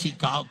is. Yes, he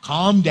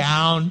calm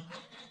down.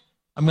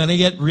 I'm going to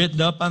get written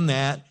up on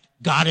that.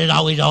 God is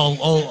always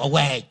all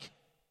awake.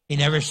 He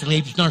never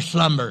sleeps nor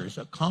slumbers.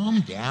 So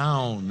calm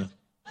down.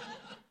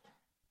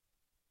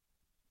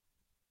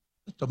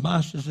 But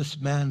Tomas is this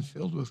man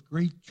filled with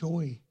great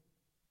joy.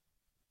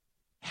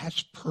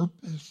 Has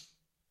purpose.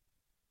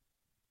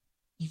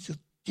 He's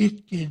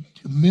addicted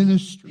to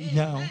ministry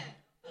now.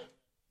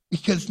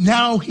 Because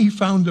now he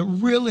found the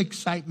real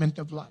excitement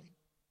of life.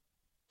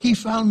 He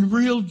found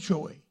real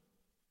joy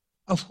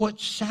of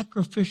what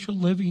sacrificial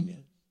living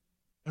is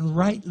and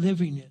right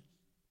living is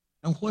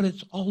and what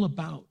it's all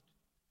about.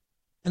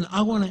 And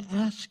I want to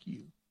ask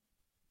you,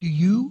 do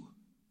you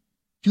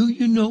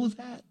know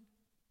that?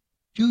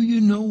 Do you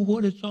know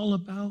what it's all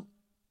about?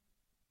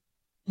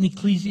 In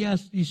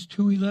Ecclesiastes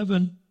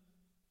 2:11,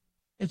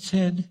 it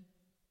said,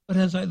 but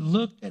as I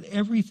looked at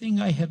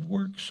everything I had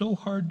worked so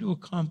hard to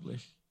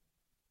accomplish,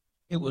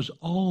 it was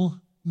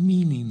all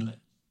meaningless,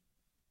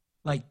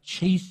 like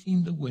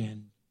chasing the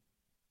wind.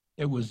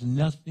 There was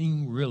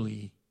nothing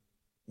really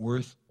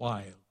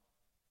worthwhile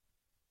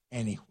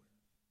anywhere.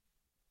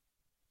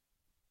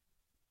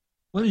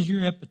 What is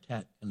your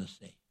epitaph going to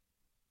say?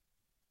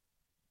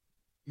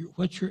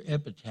 What's your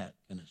epitaph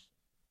going to say?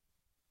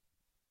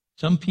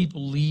 Some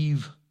people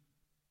leave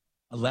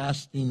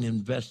lasting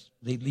investments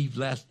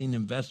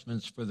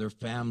for their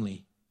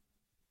family,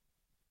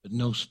 but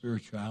no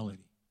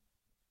spirituality.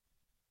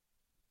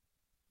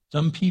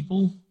 Some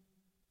people,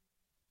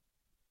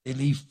 they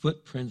leave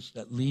footprints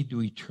that lead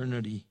to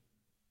eternity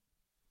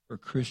for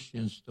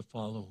Christians to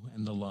follow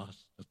and the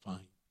lost to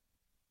find.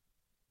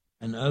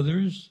 And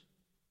others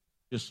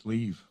just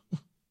leave.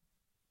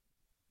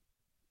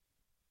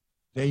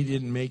 They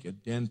didn't make a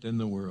dent in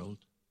the world,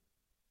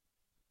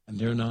 and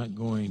they're not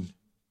going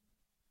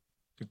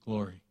to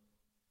glory.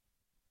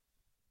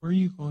 Where are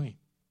you going?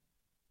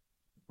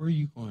 Where are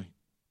you going?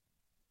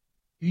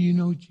 Do you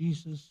know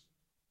Jesus?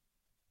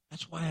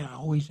 That's why I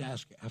always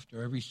ask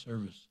after every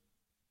service,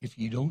 If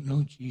you don't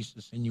know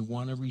Jesus and you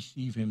want to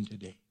receive him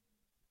today,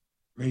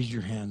 raise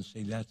your hand and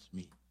say, that's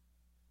me.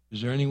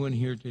 Is there anyone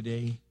here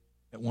today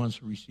that wants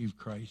to receive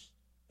Christ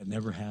that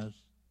never has?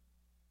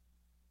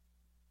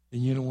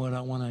 Then you know what?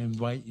 I want to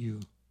invite you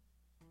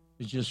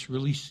to just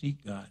really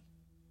seek God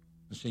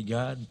and say,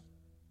 God,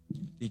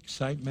 the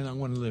excitement I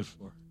want to live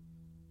for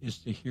is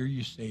to hear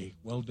you say,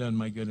 well done,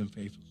 my good and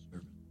faithful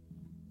servant.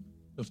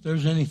 So if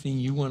there's anything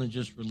you want to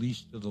just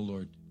release to the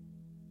Lord,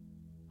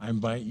 I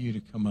invite you to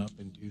come up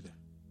and do that.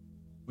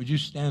 Would you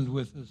stand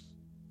with us?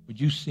 Would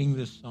you sing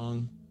this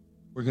song?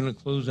 We're going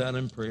to close out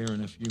in prayer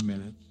in a few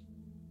minutes,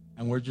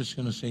 and we're just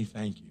going to say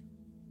thank you.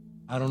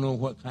 I don't know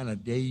what kind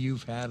of day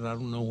you've had. I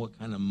don't know what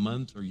kind of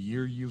month or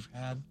year you've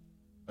had,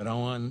 but I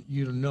want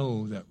you to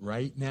know that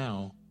right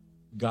now,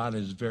 God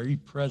is very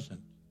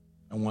present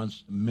and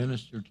wants to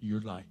minister to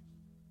your life.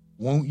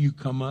 Won't you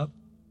come up?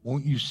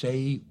 Won't you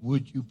say,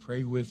 would you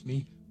pray with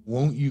me?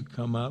 Won't you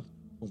come up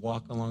and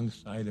walk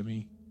alongside of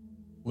me?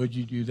 Would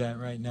you do that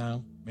right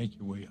now? Make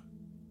your way up.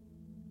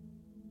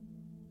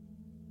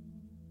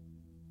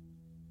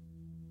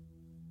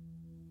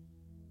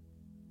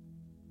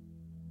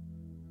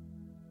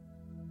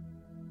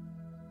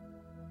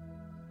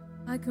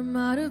 I come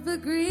out of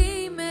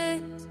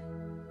agreement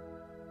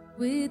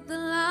with the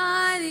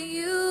lie that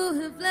you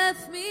have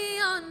left me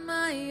on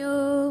my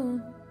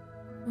own.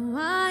 No,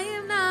 I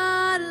am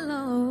not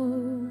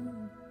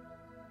alone.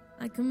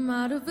 I come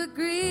out of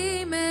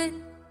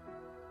agreement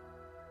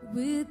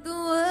with the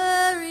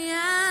worry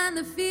and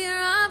the fear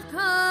I've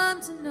come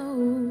to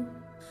know.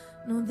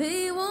 No,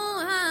 they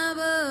won't have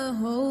a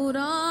hold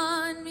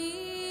on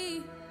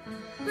me.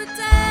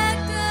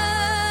 Protector,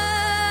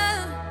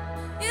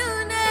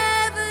 you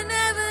never,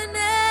 never,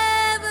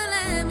 never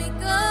let me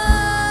go.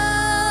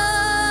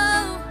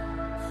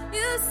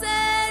 You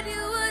said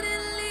you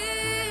wouldn't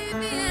leave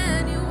me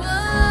and you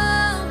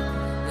won't.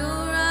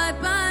 You're right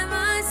by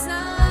my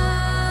side.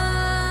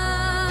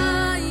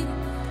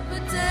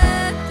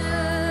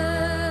 Protector,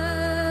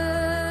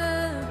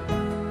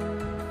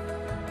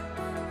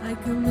 I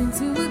come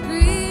into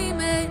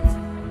agreement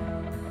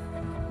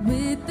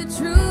with the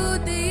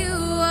truth that you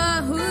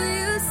are who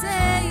you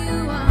say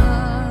you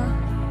are.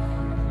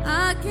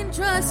 I can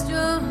trust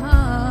your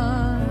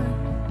heart.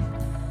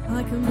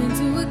 I come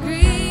into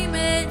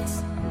agreement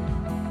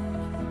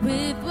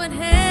with what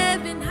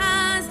heaven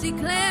has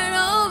declared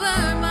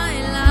over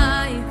my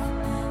life,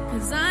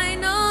 'cause I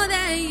know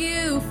that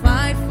you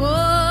fight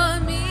for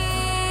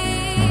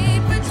me.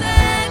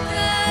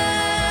 Protector,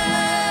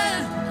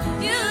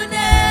 you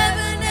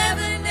never,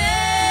 never,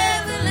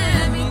 never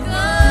let me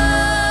go.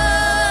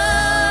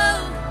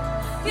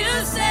 You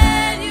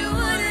said you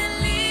wouldn't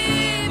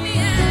leave me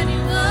and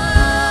you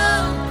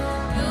won't.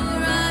 You're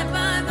right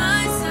by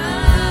my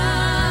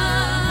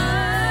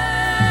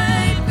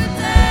side.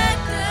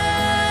 Protector,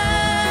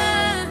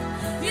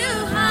 you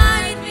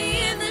hide me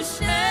in the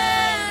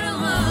shadow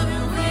of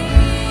your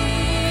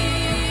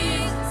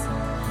wings.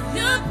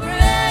 Your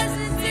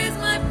presence is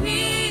my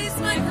peace,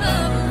 my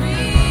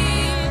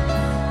covering,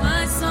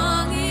 my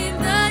song in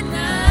the night.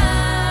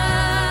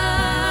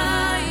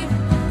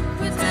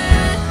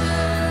 Protector,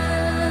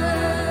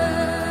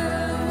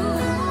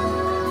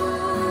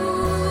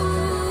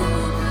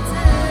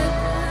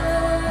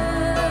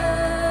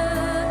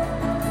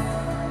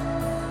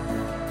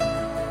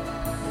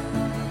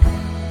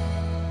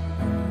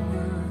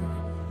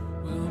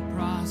 Will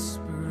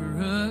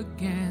prosper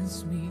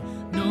against me.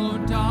 No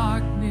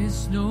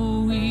darkness,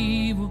 no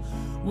evil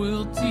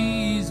will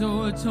tease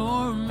or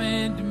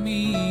torment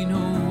me. No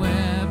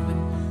weapon,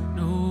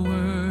 no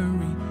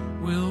worry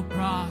will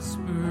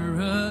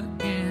prosper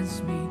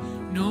against me.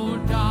 No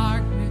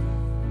darkness,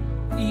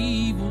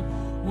 evil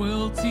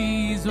will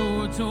tease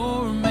or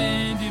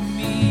torment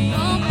me.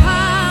 all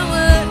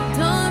power,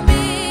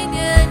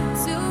 dominion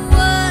to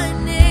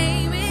one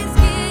name is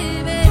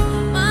given.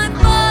 My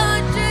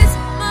fortress,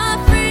 my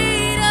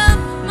freedom,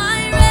 my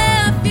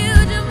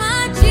refuge,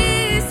 my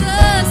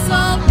Jesus.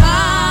 All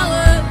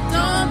power,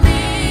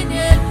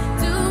 dominion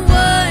to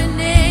one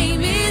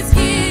name is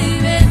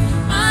given.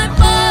 My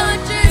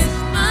fortress,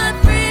 my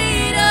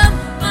freedom,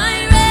 my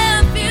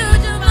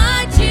refuge,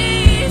 my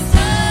Jesus.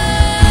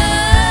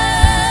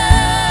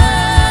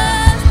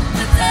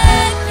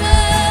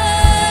 Protector,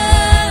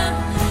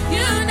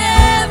 you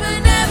never,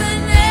 never,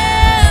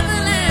 never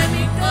let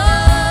me go.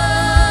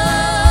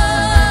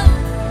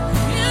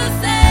 You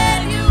said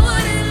you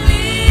wouldn't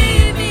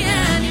leave me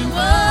and you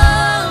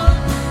won't.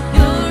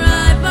 You're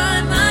right by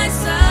my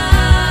side.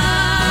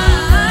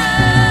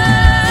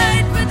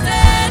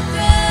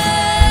 Protector,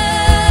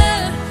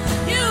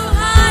 you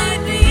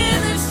hide me in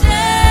the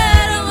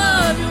shadow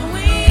of your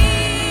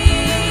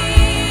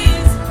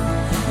wings.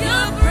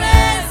 Your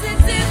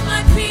presence is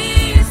my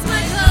peace,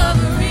 my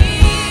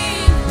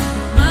covering,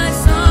 my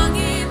song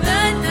in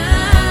the night.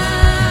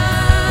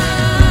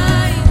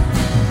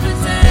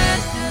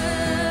 Protector.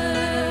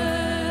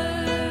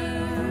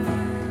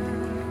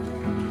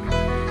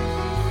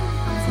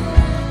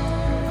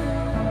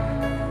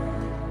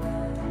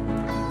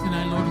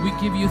 Tonight, Lord, we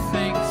give you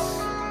thanks.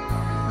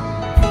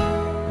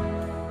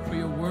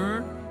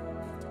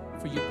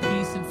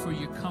 for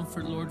your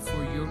comfort, Lord,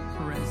 for your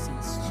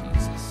presence,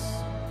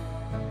 Jesus.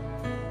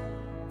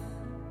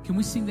 Can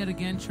we sing that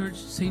again, church?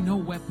 Say, no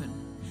weapon.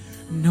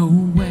 No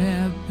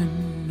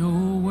weapon,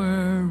 no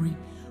worry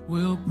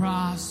will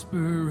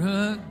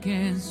prosper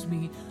against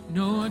me.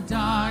 No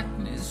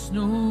darkness,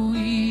 no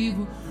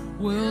evil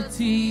will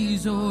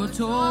tease or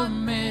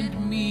torment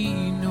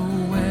me. No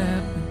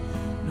weapon,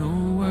 no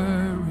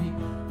worry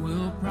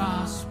will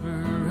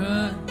prosper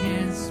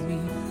against me.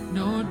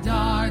 No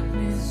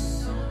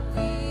darkness,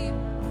 no evil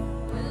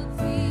will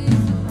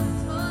tease or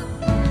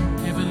torment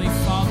me. Heavenly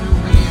Father,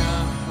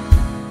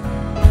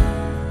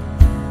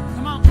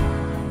 come on.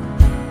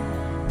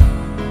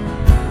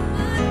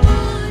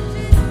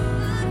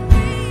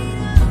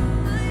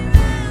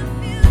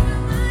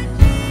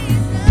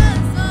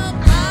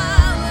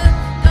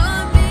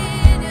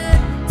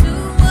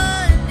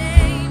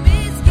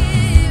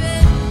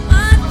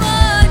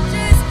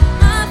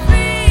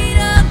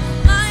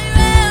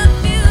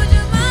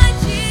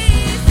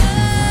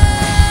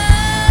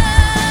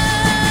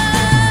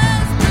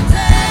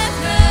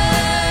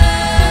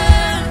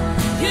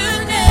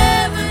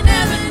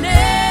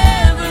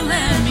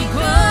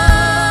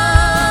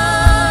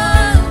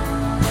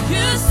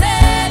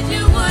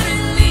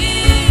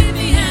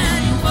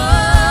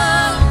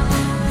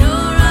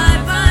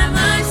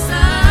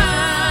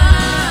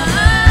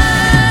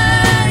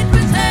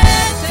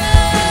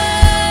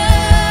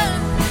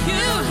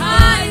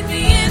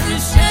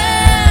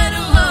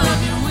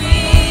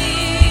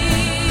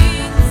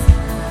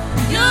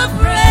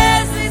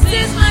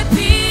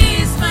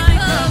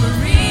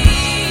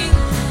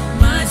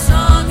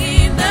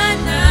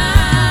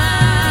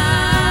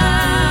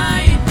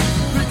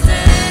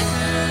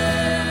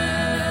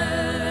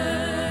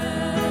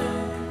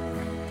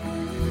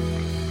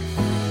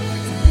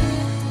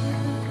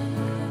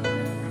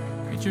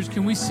 Church,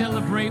 can we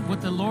celebrate what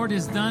the Lord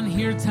has done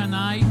here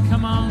tonight?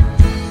 Come on.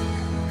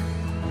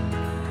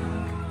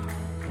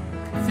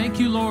 Thank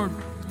you, Lord,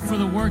 for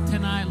the work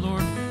tonight,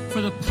 Lord, for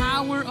the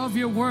power of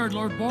your word,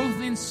 Lord, both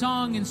in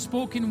song and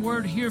spoken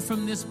word here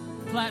from this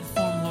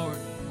platform, Lord.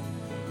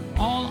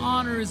 All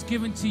honor is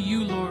given to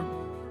you, Lord,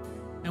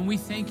 and we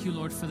thank you,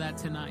 Lord, for that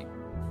tonight.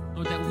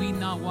 Lord, that we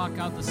not walk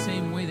out the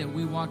same way that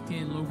we walked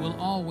in, Lord, will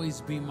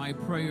always be my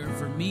prayer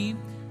for me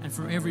and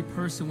for every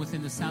person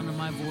within the sound of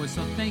my voice.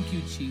 So thank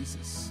you,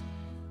 Jesus.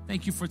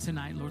 Thank you for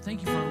tonight, Lord.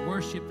 Thank you for our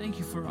worship. Thank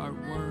you for our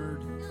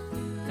word.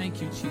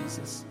 Thank you,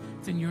 Jesus.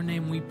 It's in your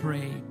name we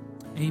pray.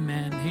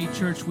 Amen. Hey,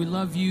 church, we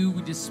love you.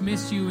 We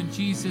dismiss you in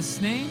Jesus'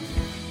 name.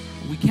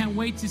 We can't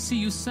wait to see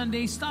you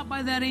Sunday. Stop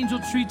by that angel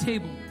tree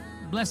table.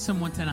 Bless someone tonight.